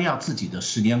澳大利亚自己的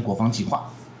10年国防计划。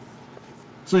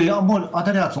所以澳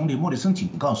大利亚总理莫里森警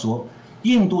告说，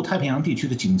印度太平洋地区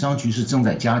的紧张局势正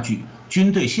在加剧，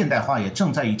军队现代化也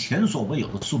正在以前所未有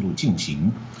的速度进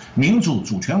行，民主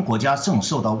主权国家正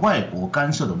受到外国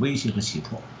干涉的威胁和胁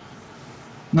迫。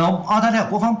那澳大利亚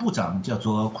国防部长叫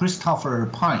做 Christopher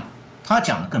Pyne， 他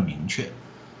讲的更明确。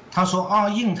他说，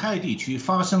印太地区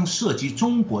发生涉及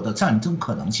中国的战争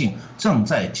可能性正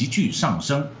在急剧上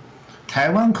升，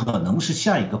台湾可能是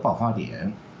下一个爆发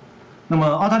点。那么，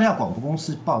澳大利亚广播公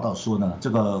司报道说呢，这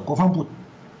个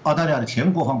澳大利亚的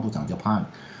前国防部长叫帕恩，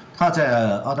他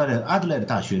在澳大利亚阿德莱德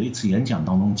大学的一次演讲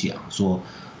当中讲说，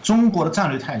中国的战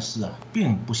略态势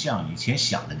并不像以前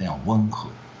想的那样温和，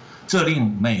这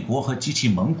令美国和及其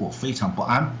盟国非常不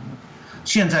安。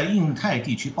现在印太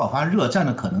地区爆发热战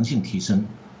的可能性提升。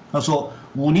他说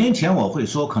，5年前我会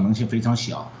说可能性非常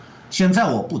小，现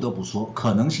在我不得不说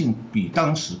可能性比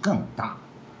当时更大。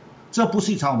这不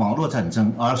是一场网络战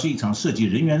争，而是一场涉及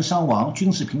人员伤亡、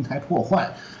军事平台破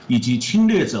坏以及侵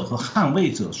略者和捍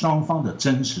卫者双方的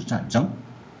真实战争。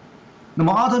那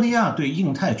么，澳大利亚对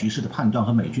印太局势的判断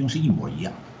和美军是一模一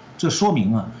样，这说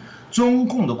明中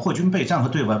共的扩军备战和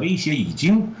对外威胁已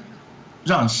经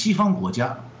让西方国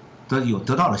家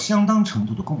得到了相当程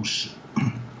度的共识。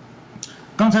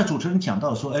刚才主持人讲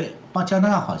到说，加拿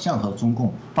大好像和中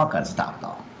共八竿子打不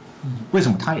到，为什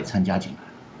么他也参加进来？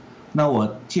那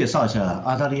我介绍一下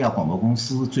澳大利亚广播公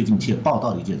司最近报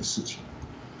道的一件事情。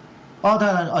不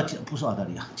是澳大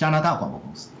利亚，加拿大广播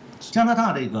公司，加拿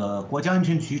大的一个国家安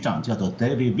全局长叫做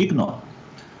David Vigneault，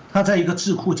 他在一个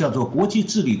智库叫做国际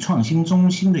治理创新中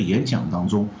心的演讲当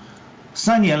中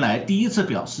，3年来第一次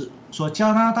表示说，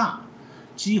加拿大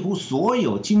几乎所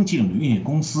有经济领域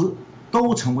公司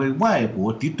都成为外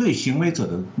国敌对行为者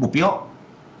的目标。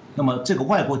那么这个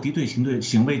外国敌对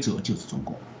行为者就是中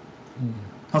共。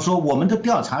他说，我们的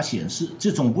调查显示，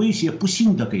这种威胁不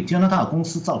幸地给加拿大公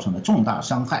司造成了重大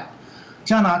伤害。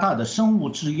加拿大的生物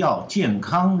制药、健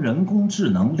康、人工智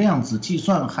能、量子计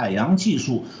算、海洋技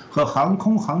术和航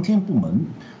空航天部门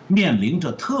面临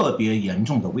着特别严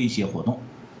重的威胁活动。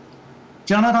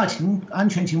加拿大安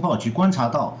全情报局观察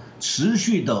到持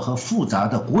续的和复杂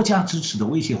的国家支持的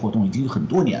威胁活动已经有很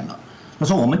多年了。他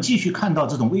说，我们继续看到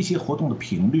这种威胁活动的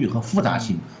频率和复杂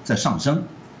性在上升。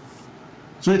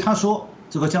所以他说，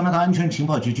这个加拿大安全情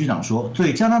报局局长说，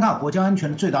对加拿大国家安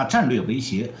全的最大战略威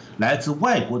胁来自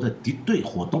外国的敌对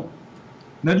活动。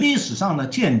那历史上呢，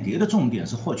间谍的重点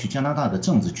是获取加拿大的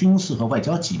政治、军事和外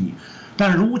交机密，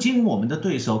但如今我们的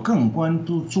对手更关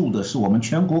注的是我们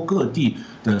全国各地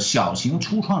的小型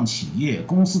初创企业、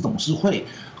公司董事会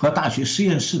和大学实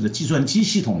验室的计算机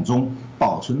系统中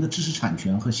保存的知识产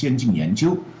权和先进研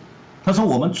究。他说，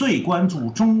我们最关注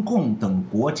中共等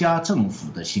国家政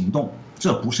府的行动，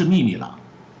这不是秘密了。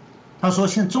他说，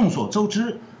现众所周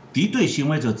知，敌对行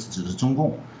为者指的是中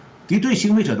共。敌对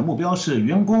行为者的目标是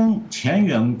员工、前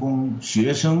员工、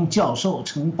学生、教授、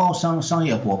承包商、商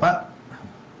业伙伴。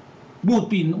目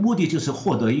的就是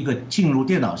获得一个进入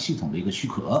电脑系统的一个许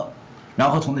可，然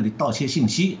后从那里盗窃信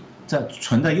息，再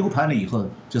存在 U 盘里以后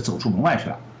就走出门外去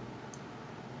了。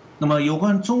那么有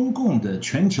关中共的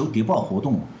全球谍报活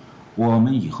动，我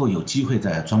们以后有机会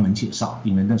再专门介绍，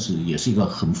因为那也是一个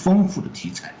很丰富的题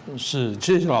材。是，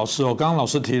谢谢老师哦。刚刚老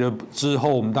师提了之后，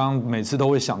我们当然每次都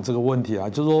会想这个问题啊，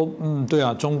就是说，对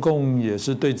啊，中共也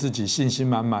是对自己信心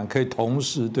满满，可以同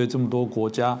时对这么多国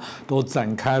家都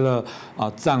展开了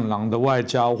战狼的外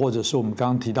交，或者是我们刚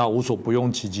刚提到无所不用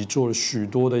其极，做了许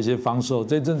多的一些方式。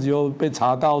这阵子又被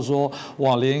查到说，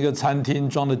哇，连一个餐厅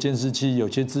装的监视器，有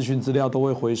些资讯资料都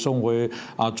会回送回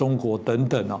中国等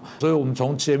等哦。所以我们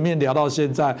从前面聊到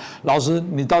现在，老师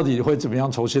你到底会怎么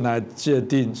样重新来界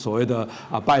定所谓的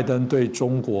拜登对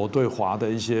中国对华的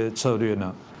一些策略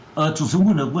呢？主持人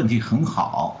问的问题很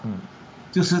好，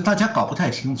就是大家搞不太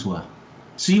清楚啊，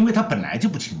是因为他本来就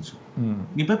不清楚，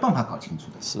你没办法搞清楚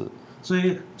的。是，所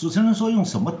以主持人说用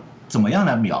怎么样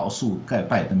来描述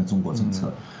拜登的中国政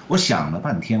策？我想了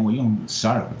半天，我用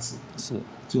12个字，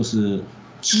就是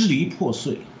支离破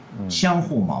碎、相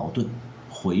互矛盾、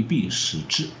回避实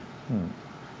质。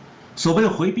所谓的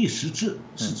回避实质，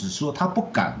是指说他不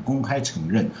敢公开承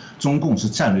认中共是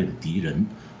战略的敌人，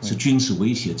是军事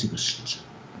威胁这个实质。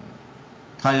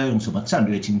他要用什么战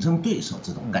略竞争对手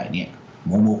这种概念，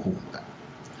模模糊糊的。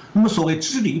那么所谓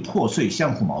支离破碎、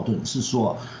相互矛盾，是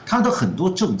说他的很多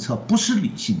政策不是理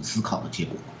性思考的结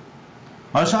果，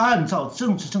而是按照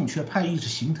政治正确派意识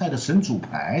形态的神主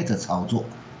牌在操作。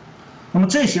那么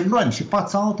这些乱七八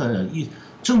糟的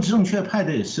政治正确派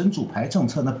的神主牌政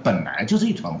策呢，本来就是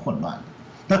一团混乱的，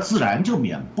那自然就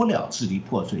免不了支离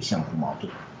破碎、相互矛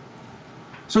盾。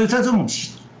所以在这种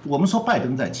我们说拜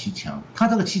登在骑墙，他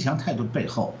这个骑墙态度背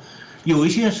后，有一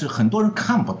些是很多人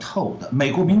看不透的。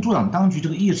美国民主党当局这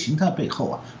个意识形态背后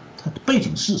啊，它的背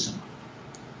景是什么？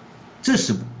这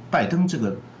是拜登这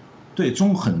个对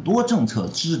中很多政策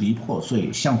支离破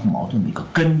碎、相互矛盾的一个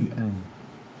根源。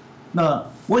那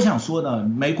我想说呢，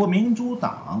美国民主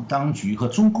党当局和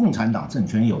中共产党政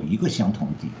权有一个相同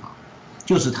的地方，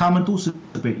就是他们都是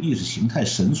被意识形态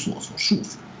绳索所束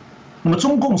缚。那么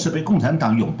中共是被共产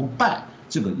党永不败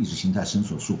这个意识形态绳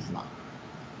索束缚了。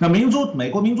那美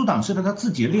国民主党是被他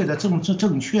自己列在政治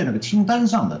正确那个清单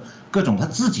上的各种他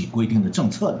自己规定的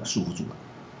政策束缚住了。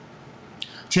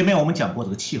前面我们讲过这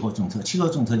个气候政策，气候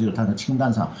政策就是他的清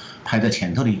单上排在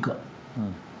前头的一个。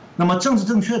那么政治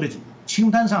正确的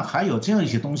清单上还有这样一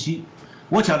些东西，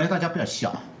我讲的大家不要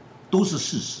笑，都是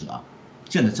事实啊，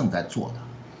现在正在做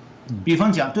的。比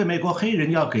方讲，对美国黑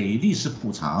人要给历史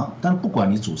补偿，但不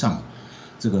管你祖上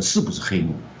这个是不是黑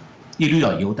奴，一律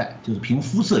要优待，就是凭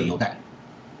肤色优待。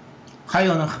还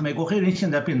有呢，美国黑人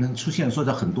现在出现说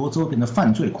在很多州变成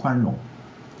犯罪宽容，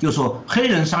就是说黑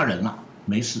人杀人了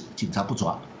没事，警察不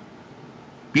抓；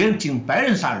白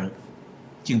人杀人，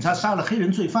警察杀了黑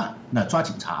人罪犯，那抓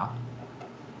警察。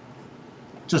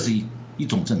这是一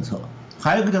种政策。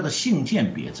还有一个叫做性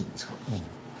鉴别政策，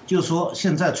就是说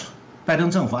现在拜登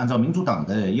政府按照民主党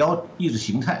的意识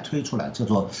形态推出来，叫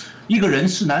做一个人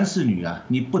是男是女啊，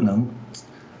你不能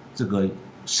这个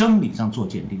生理上做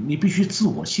鉴定，你必须自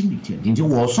我心理鉴定。就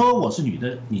我说我是女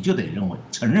的，你就得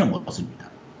承认我是女的。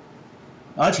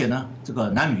而且呢，这个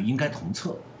男女应该同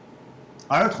册，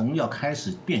儿童要开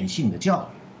始变性的教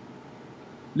育。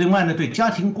另外呢，对家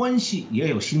庭关系也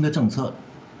有新的政策，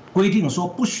规定说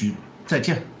不许在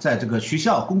这个学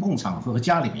校、公共场合和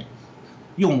家里面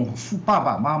用爸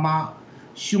爸妈妈、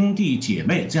兄弟姐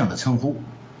妹这样的称呼，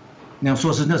那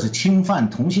是侵犯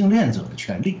同性恋者的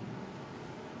权利。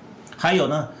还有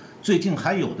呢，最近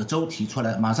还有的州提出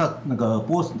来，马萨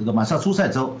诸塞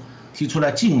州提出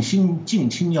来近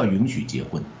亲要允许结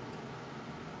婚。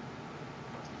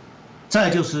再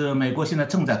就是美国现在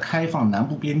正在开放南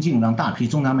部边境，让大批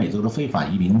中南美洲的非法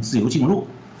移民自由进入，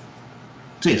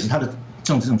这也是他的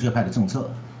政治正确派的政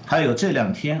策。还有这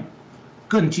2天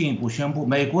更进一步宣布，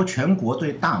美国全国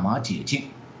对大麻解禁，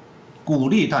鼓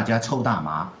励大家抽大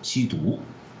麻、吸毒，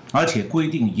而且规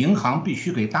定银行必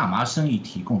须给大麻生意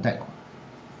提供贷款。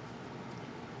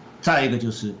再一个就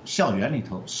是校园里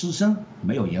头师生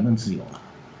没有言论自由了，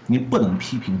你不能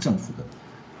批评政府的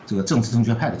这个政治正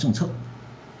确派的政策。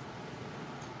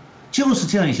就是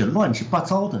这样一些乱七八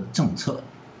糟的政策，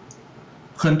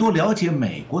很多了解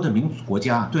美国的民主国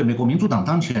家对美国民主党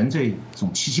当权这种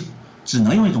只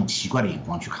能用一种奇怪的眼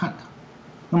光去看它。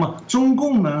那么中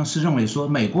共呢是认为说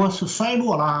美国是衰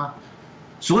落啦，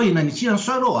所以呢你既然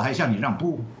衰落，我还向你让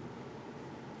步。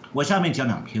我下面讲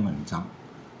2篇文章，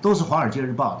都是《华尔街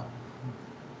日报》的，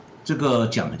这个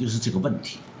讲的就是这个问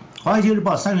题。《华尔街日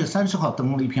报》3月30号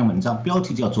登了一篇文章，标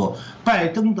题叫做《拜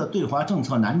登的对华政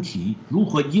策难题：如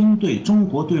何应对中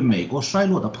国对美国衰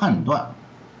落的判断》。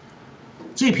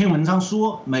这篇文章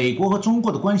说，美国和中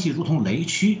国的关系如同雷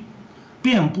区，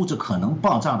遍布着可能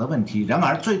爆炸的问题。然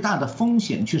而，最大的风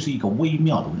险却是一个微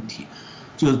妙的问题，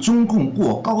就是中共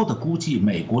过高地估计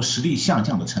美国实力下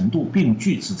降的程度，并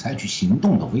据此采取行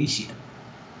动的威胁。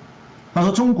他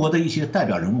说，中国的一些代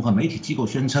表人物和媒体机构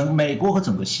宣称，美国和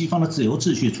整个西方的自由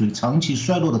秩序处于长期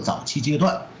衰落的早期阶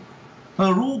段。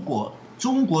如果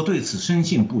中国对此深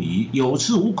信不疑，有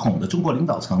恃无恐的中国领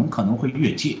导层可能会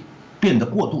越界，变得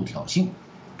过度挑衅，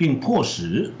并迫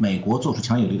使美国做出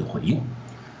强有力的回应。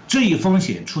这一风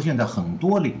险出现在很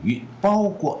多领域，包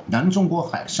括南中国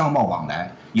海商贸往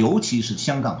来，尤其是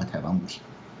香港和台湾问题。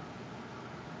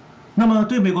那么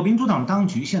对美国民主党当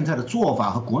局现在的做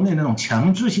法和国内那种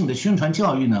强制性的宣传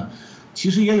教育呢，其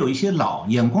实也有一些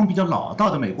眼光比较老道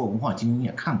的美国文化精英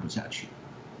也看不下去。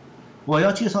我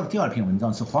要介绍的第二篇文章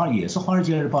也是《华尔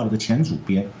街日报》的一个前主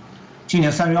编，今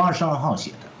年3月22号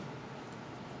写的。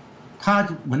他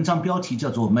文章标题叫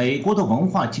做《美国的文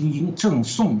化精英正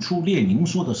送出列宁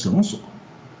说的绳索》。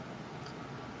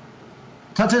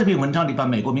他这篇文章里把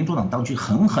美国民主党当局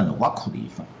狠狠地挖苦了一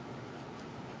番。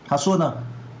他说呢，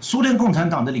苏联共产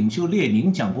党的领袖列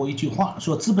宁讲过一句话，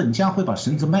说资本家会把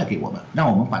绳子卖给我们，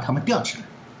让我们把他们吊起来。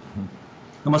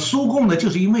那么苏共呢，就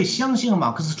是因为相信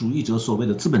马克思主义者所谓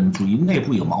的资本主义内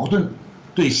部有矛盾，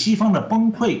对西方的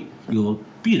崩溃有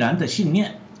必然的信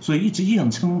念，所以一直硬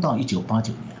撑到1989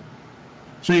年。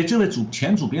所以这位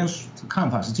前主编看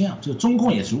法是这样，就中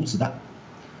共也是如此的。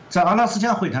在阿拉斯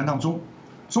加会谈当中，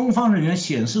中方人员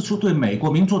显示出对美国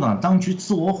民主党当局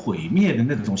自我毁灭的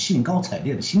那种兴高采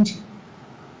烈的心情。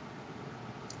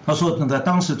他说，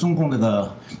当时中共那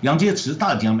个杨洁篪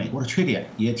大讲美国的缺点，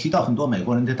也提到很多美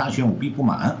国人对大选舞弊不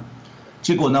满。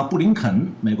结果呢，布林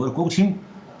肯美国的国务卿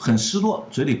很失落，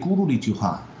嘴里咕噜了一句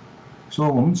话，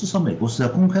说我们至少美国是在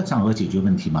公开场合解决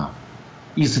问题嘛，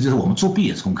意思就是我们作弊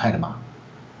也是公开的嘛。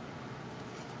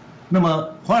那么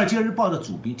《华尔街日报》的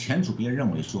前主编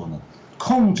认为说呢，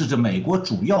控制着美国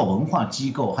主要文化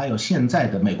机构还有现在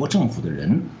的美国政府的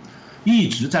人，一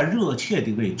直在热切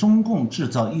地为中共制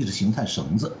造意识形态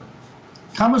绳子，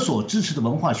他们所支持的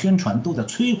文化宣传都在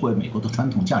摧毁美国的传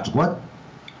统价值观，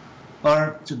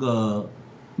而这个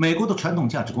美国的传统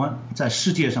价值观在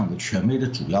世界上的权威的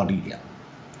主要力量，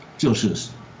就是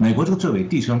美国这个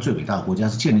地球上最伟大的国家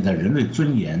是建立在人类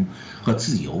尊严和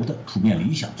自由的普遍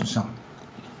理想之上的。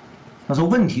他说，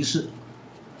问题是，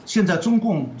现在中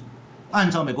共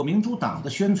按照美国民主党的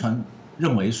宣传，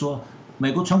认为说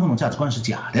美国传统价值观是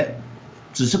假的，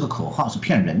只是个口号，是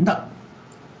骗人的。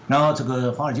然后这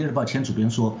个《华尔街日报》前主编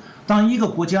说，当一个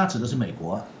国家指的是美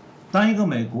国，当一个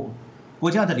美国国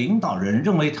家的领导人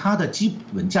认为他的基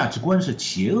本价值观是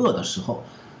邪恶的时候，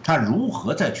他如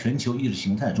何在全球意识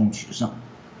形态中取胜？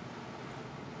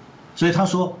所以他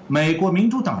说，美国民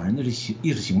主党人的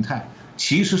意识形态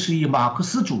其实是以马克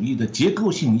思主义的结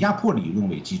构性压迫理论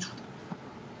为基础的。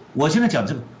我现在讲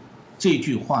这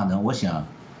句话呢，我想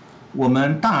我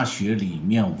们大学里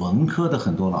面文科的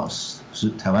很多老师，是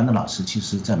台湾的老师，其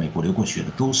实在美国留过学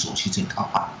的都熟悉这套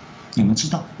啊，你们知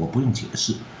道，我不用解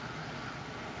释。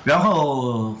然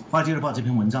后《华尔街日报》这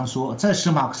篇文章说，在使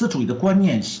马克思主义的观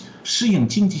念适应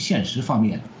经济现实方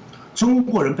面，中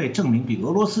国人被证明比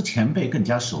俄罗斯前辈更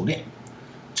加熟练。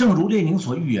正如列宁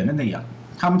所预言的那样，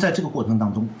他们在这个过程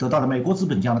当中得到了美国资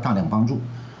本家的大量帮助，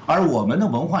而我们的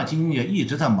文化精英也一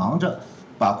直在忙着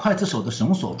把刽子手的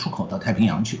绳索出口到太平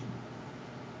洋去。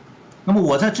那么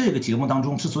我在这个节目当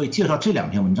中之所以介绍这两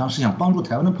篇文章，是想帮助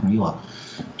台湾的朋友啊，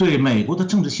对美国的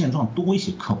政治现状多一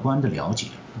些客观的了解。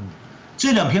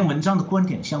这两篇文章的观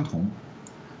点相同，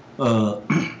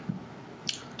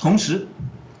同时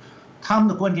他们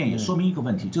的观点也说明一个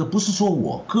问题，这不是说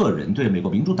我个人对美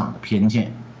国民主党的偏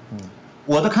见，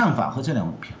我的看法和这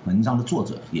两篇文章的作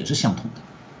者也是相同的。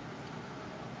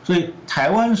所以台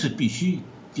湾是必须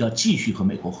要继续和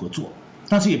美国合作，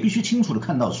但是也必须清楚地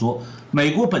看到说，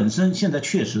美国本身现在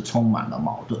确实充满了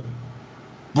矛盾，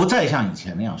不再像以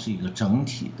前那样是一个整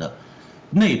体的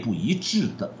内部一致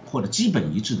的或者基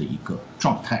本一致的一个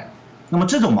状态。那么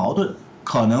这种矛盾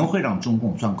可能会让中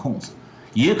共钻空子，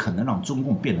也可能让中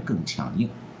共变得更强硬。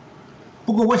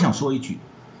不过我想说一句，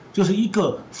就是一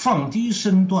个放低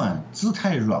身段、姿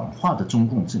态软化的中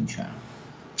共政权，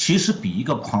其实比一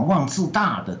个狂妄自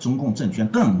大的中共政权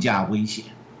更加危险。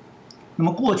那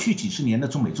么过去几十年的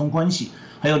中美中关系，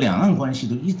还有两岸关系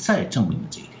都一再证明了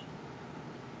这一点。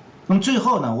那么最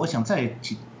后呢，我想再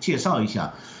介绍一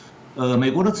下，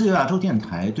美国的自由亚洲电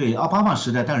台对奥巴马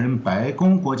时代担任白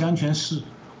宫国家安全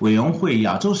委员会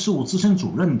亚洲事务资深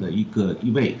主任的一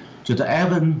位叫做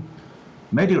Evan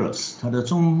Medeiros， 他的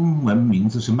中文名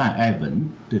字是麦埃文，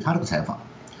对他这个采访，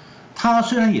他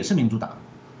虽然也是民主党，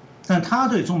但他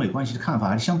对中美关系的看法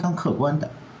还是相当客观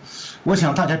的。我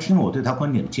想大家听了我对他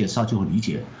观点的介绍，就会理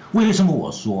解为什么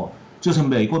我说，就是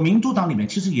美国民主党里面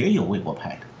其实也有卫国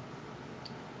派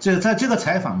的。在这个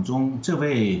采访中，这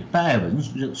位麦埃文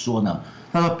说呢，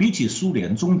他说比起苏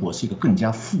联，中国是一个更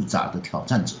加复杂的挑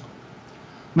战者。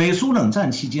美苏冷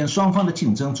战期间，双方的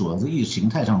竞争主要是意识形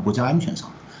态上、国家安全上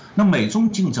的。那美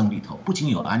中竞争里头，不仅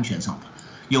有安全上的，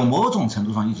有某种程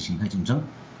度上意识形态竞争，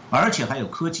而且还有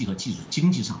科技和技术、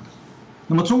经济上的。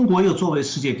那么中国又作为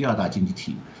世界第二大经济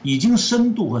体，已经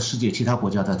深度和世界其他国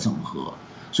家在整合，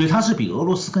所以它是比俄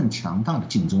罗斯更强大的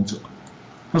竞争者。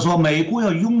他说，美国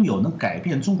要拥有能改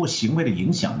变中国行为的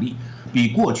影响力，比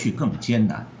过去更艰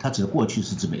难。他指的过去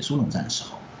是指美苏冷战的时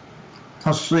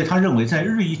候。所以他认为，在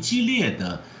日益激烈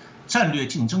的战略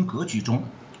竞争格局中，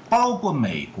包括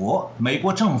美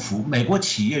国政府、美国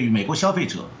企业与美国消费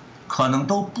者，可能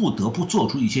都不得不做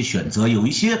出一些选择，有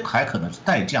一些还可能是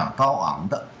代价高昂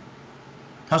的。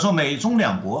他说，美中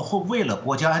两国会为了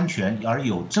国家安全而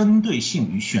有针对性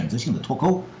与选择性的脱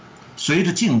钩，随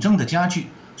着竞争的加剧，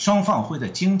双方会在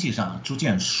经济上逐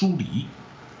渐疏离。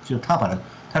就是他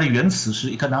的原词是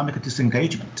economic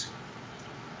disengagement。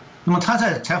那么他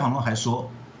在采访中还说，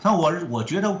我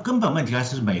觉得根本问题还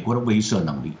是美国的威慑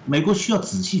能力，美国需要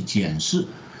仔细检视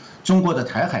中国的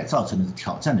台海造成的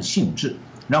挑战的性质，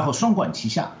然后双管齐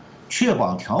下，确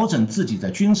保调整自己在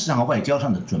军事上和外交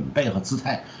上的准备和姿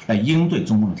态，来应对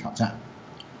中共的挑战。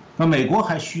那美国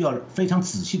还需要非常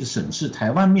仔细地审视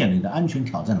台湾面临的安全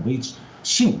挑战的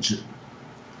性质。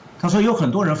他说，有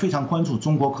很多人非常关注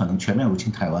中国可能全面入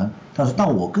侵台湾，他说，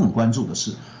但我更关注的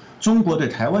是，中国对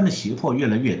台湾的胁迫越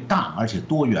来越大，而且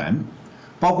多元，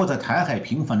包括在台海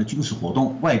频繁的军事活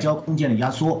动、外交空间的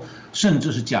压缩，甚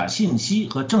至是假信息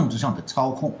和政治上的操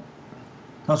控。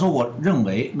他说，我认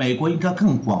为美国应该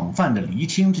更广泛地厘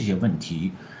清这些问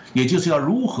题，也就是要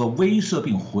如何威慑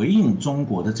并回应中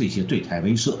国的这些对台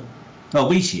威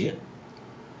胁，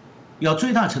要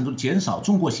最大程度减少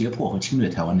中国胁迫和侵略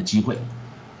台湾的机会。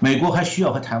美国还需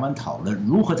要和台湾讨论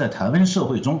如何在台湾社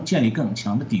会中建立更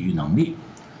强的抵御能力，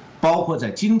包括在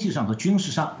经济上和军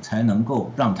事上，才能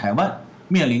够让台湾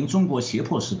面临中国胁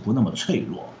迫时不那么脆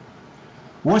弱。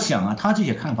我想他这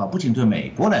些看法不仅对美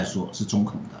国来说是中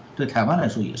肯的，对台湾来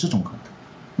说也是中肯的。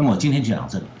那么我今天就讲到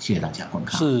这里，谢谢大家观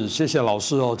看。是，谢谢老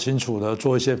师清楚的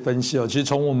做一些分析其实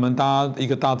从我们大家一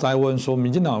个大哉问说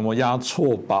民进党有没有押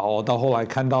错宝到后来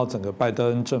看到整个拜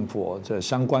登政府这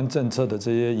相关政策的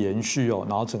这些延续然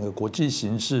后整个国际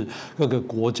形势，各个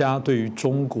国家对于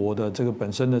中国的这个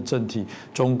本身的政体、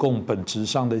中共本质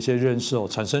上的一些认识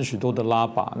产生许多的拉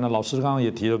拔。那老师刚刚也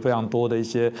提了非常多的一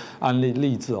些案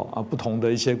例子不同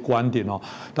的一些观点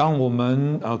当然我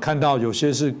们看到有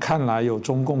些是看来有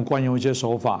中共惯用一些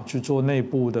手法去做内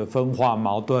部的分化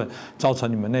矛盾，造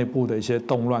成你们内部的一些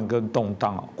动乱跟动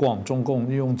荡过往中共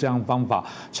用这样的方法，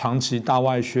长期大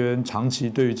外宣，长期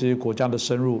对于这些国家的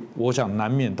深入，我想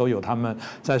难免都有他们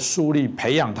在树立、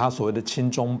培养他所谓的亲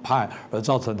中派，而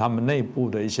造成他们内部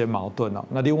的一些矛盾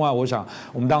那另外，我想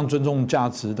我们当然尊重价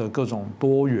值的各种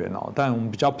多元但我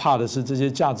们比较怕的是这些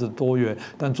价值多元，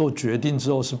但做决定之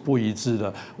后是不一致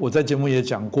的。我在节目也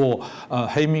讲过，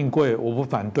黑命贵我不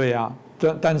反对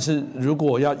但是如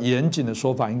果要严谨的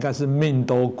说法，应该是命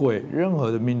都贵，任何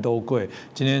的命都贵。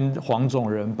今天黄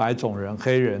种人、白种人、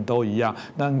黑人都一样，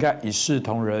那应该一视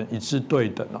同仁、一致对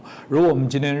等如果我们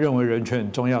今天认为人权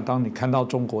很重要，当你看到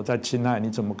中国在侵害，你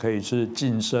怎么可以是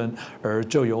晋升而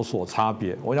就有所差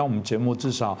别？我想我们节目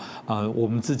至少我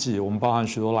们自己，我们包含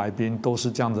许多来宾都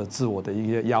是这样的自我的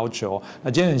一个要求。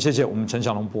那今天很谢谢我们陈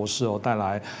小龙博士带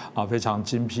来非常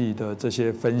精辟的这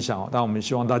些分享。但我们也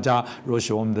希望大家如果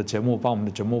喜欢我们的节目，帮我们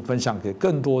的节目分享给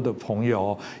更多的朋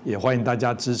友也欢迎大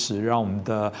家支持，让我们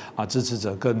的支持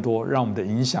者更多，让我们的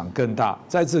影响更大。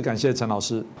再次感谢陈老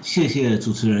师，谢谢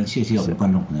主持人，谢谢我们的观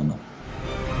众朋友们。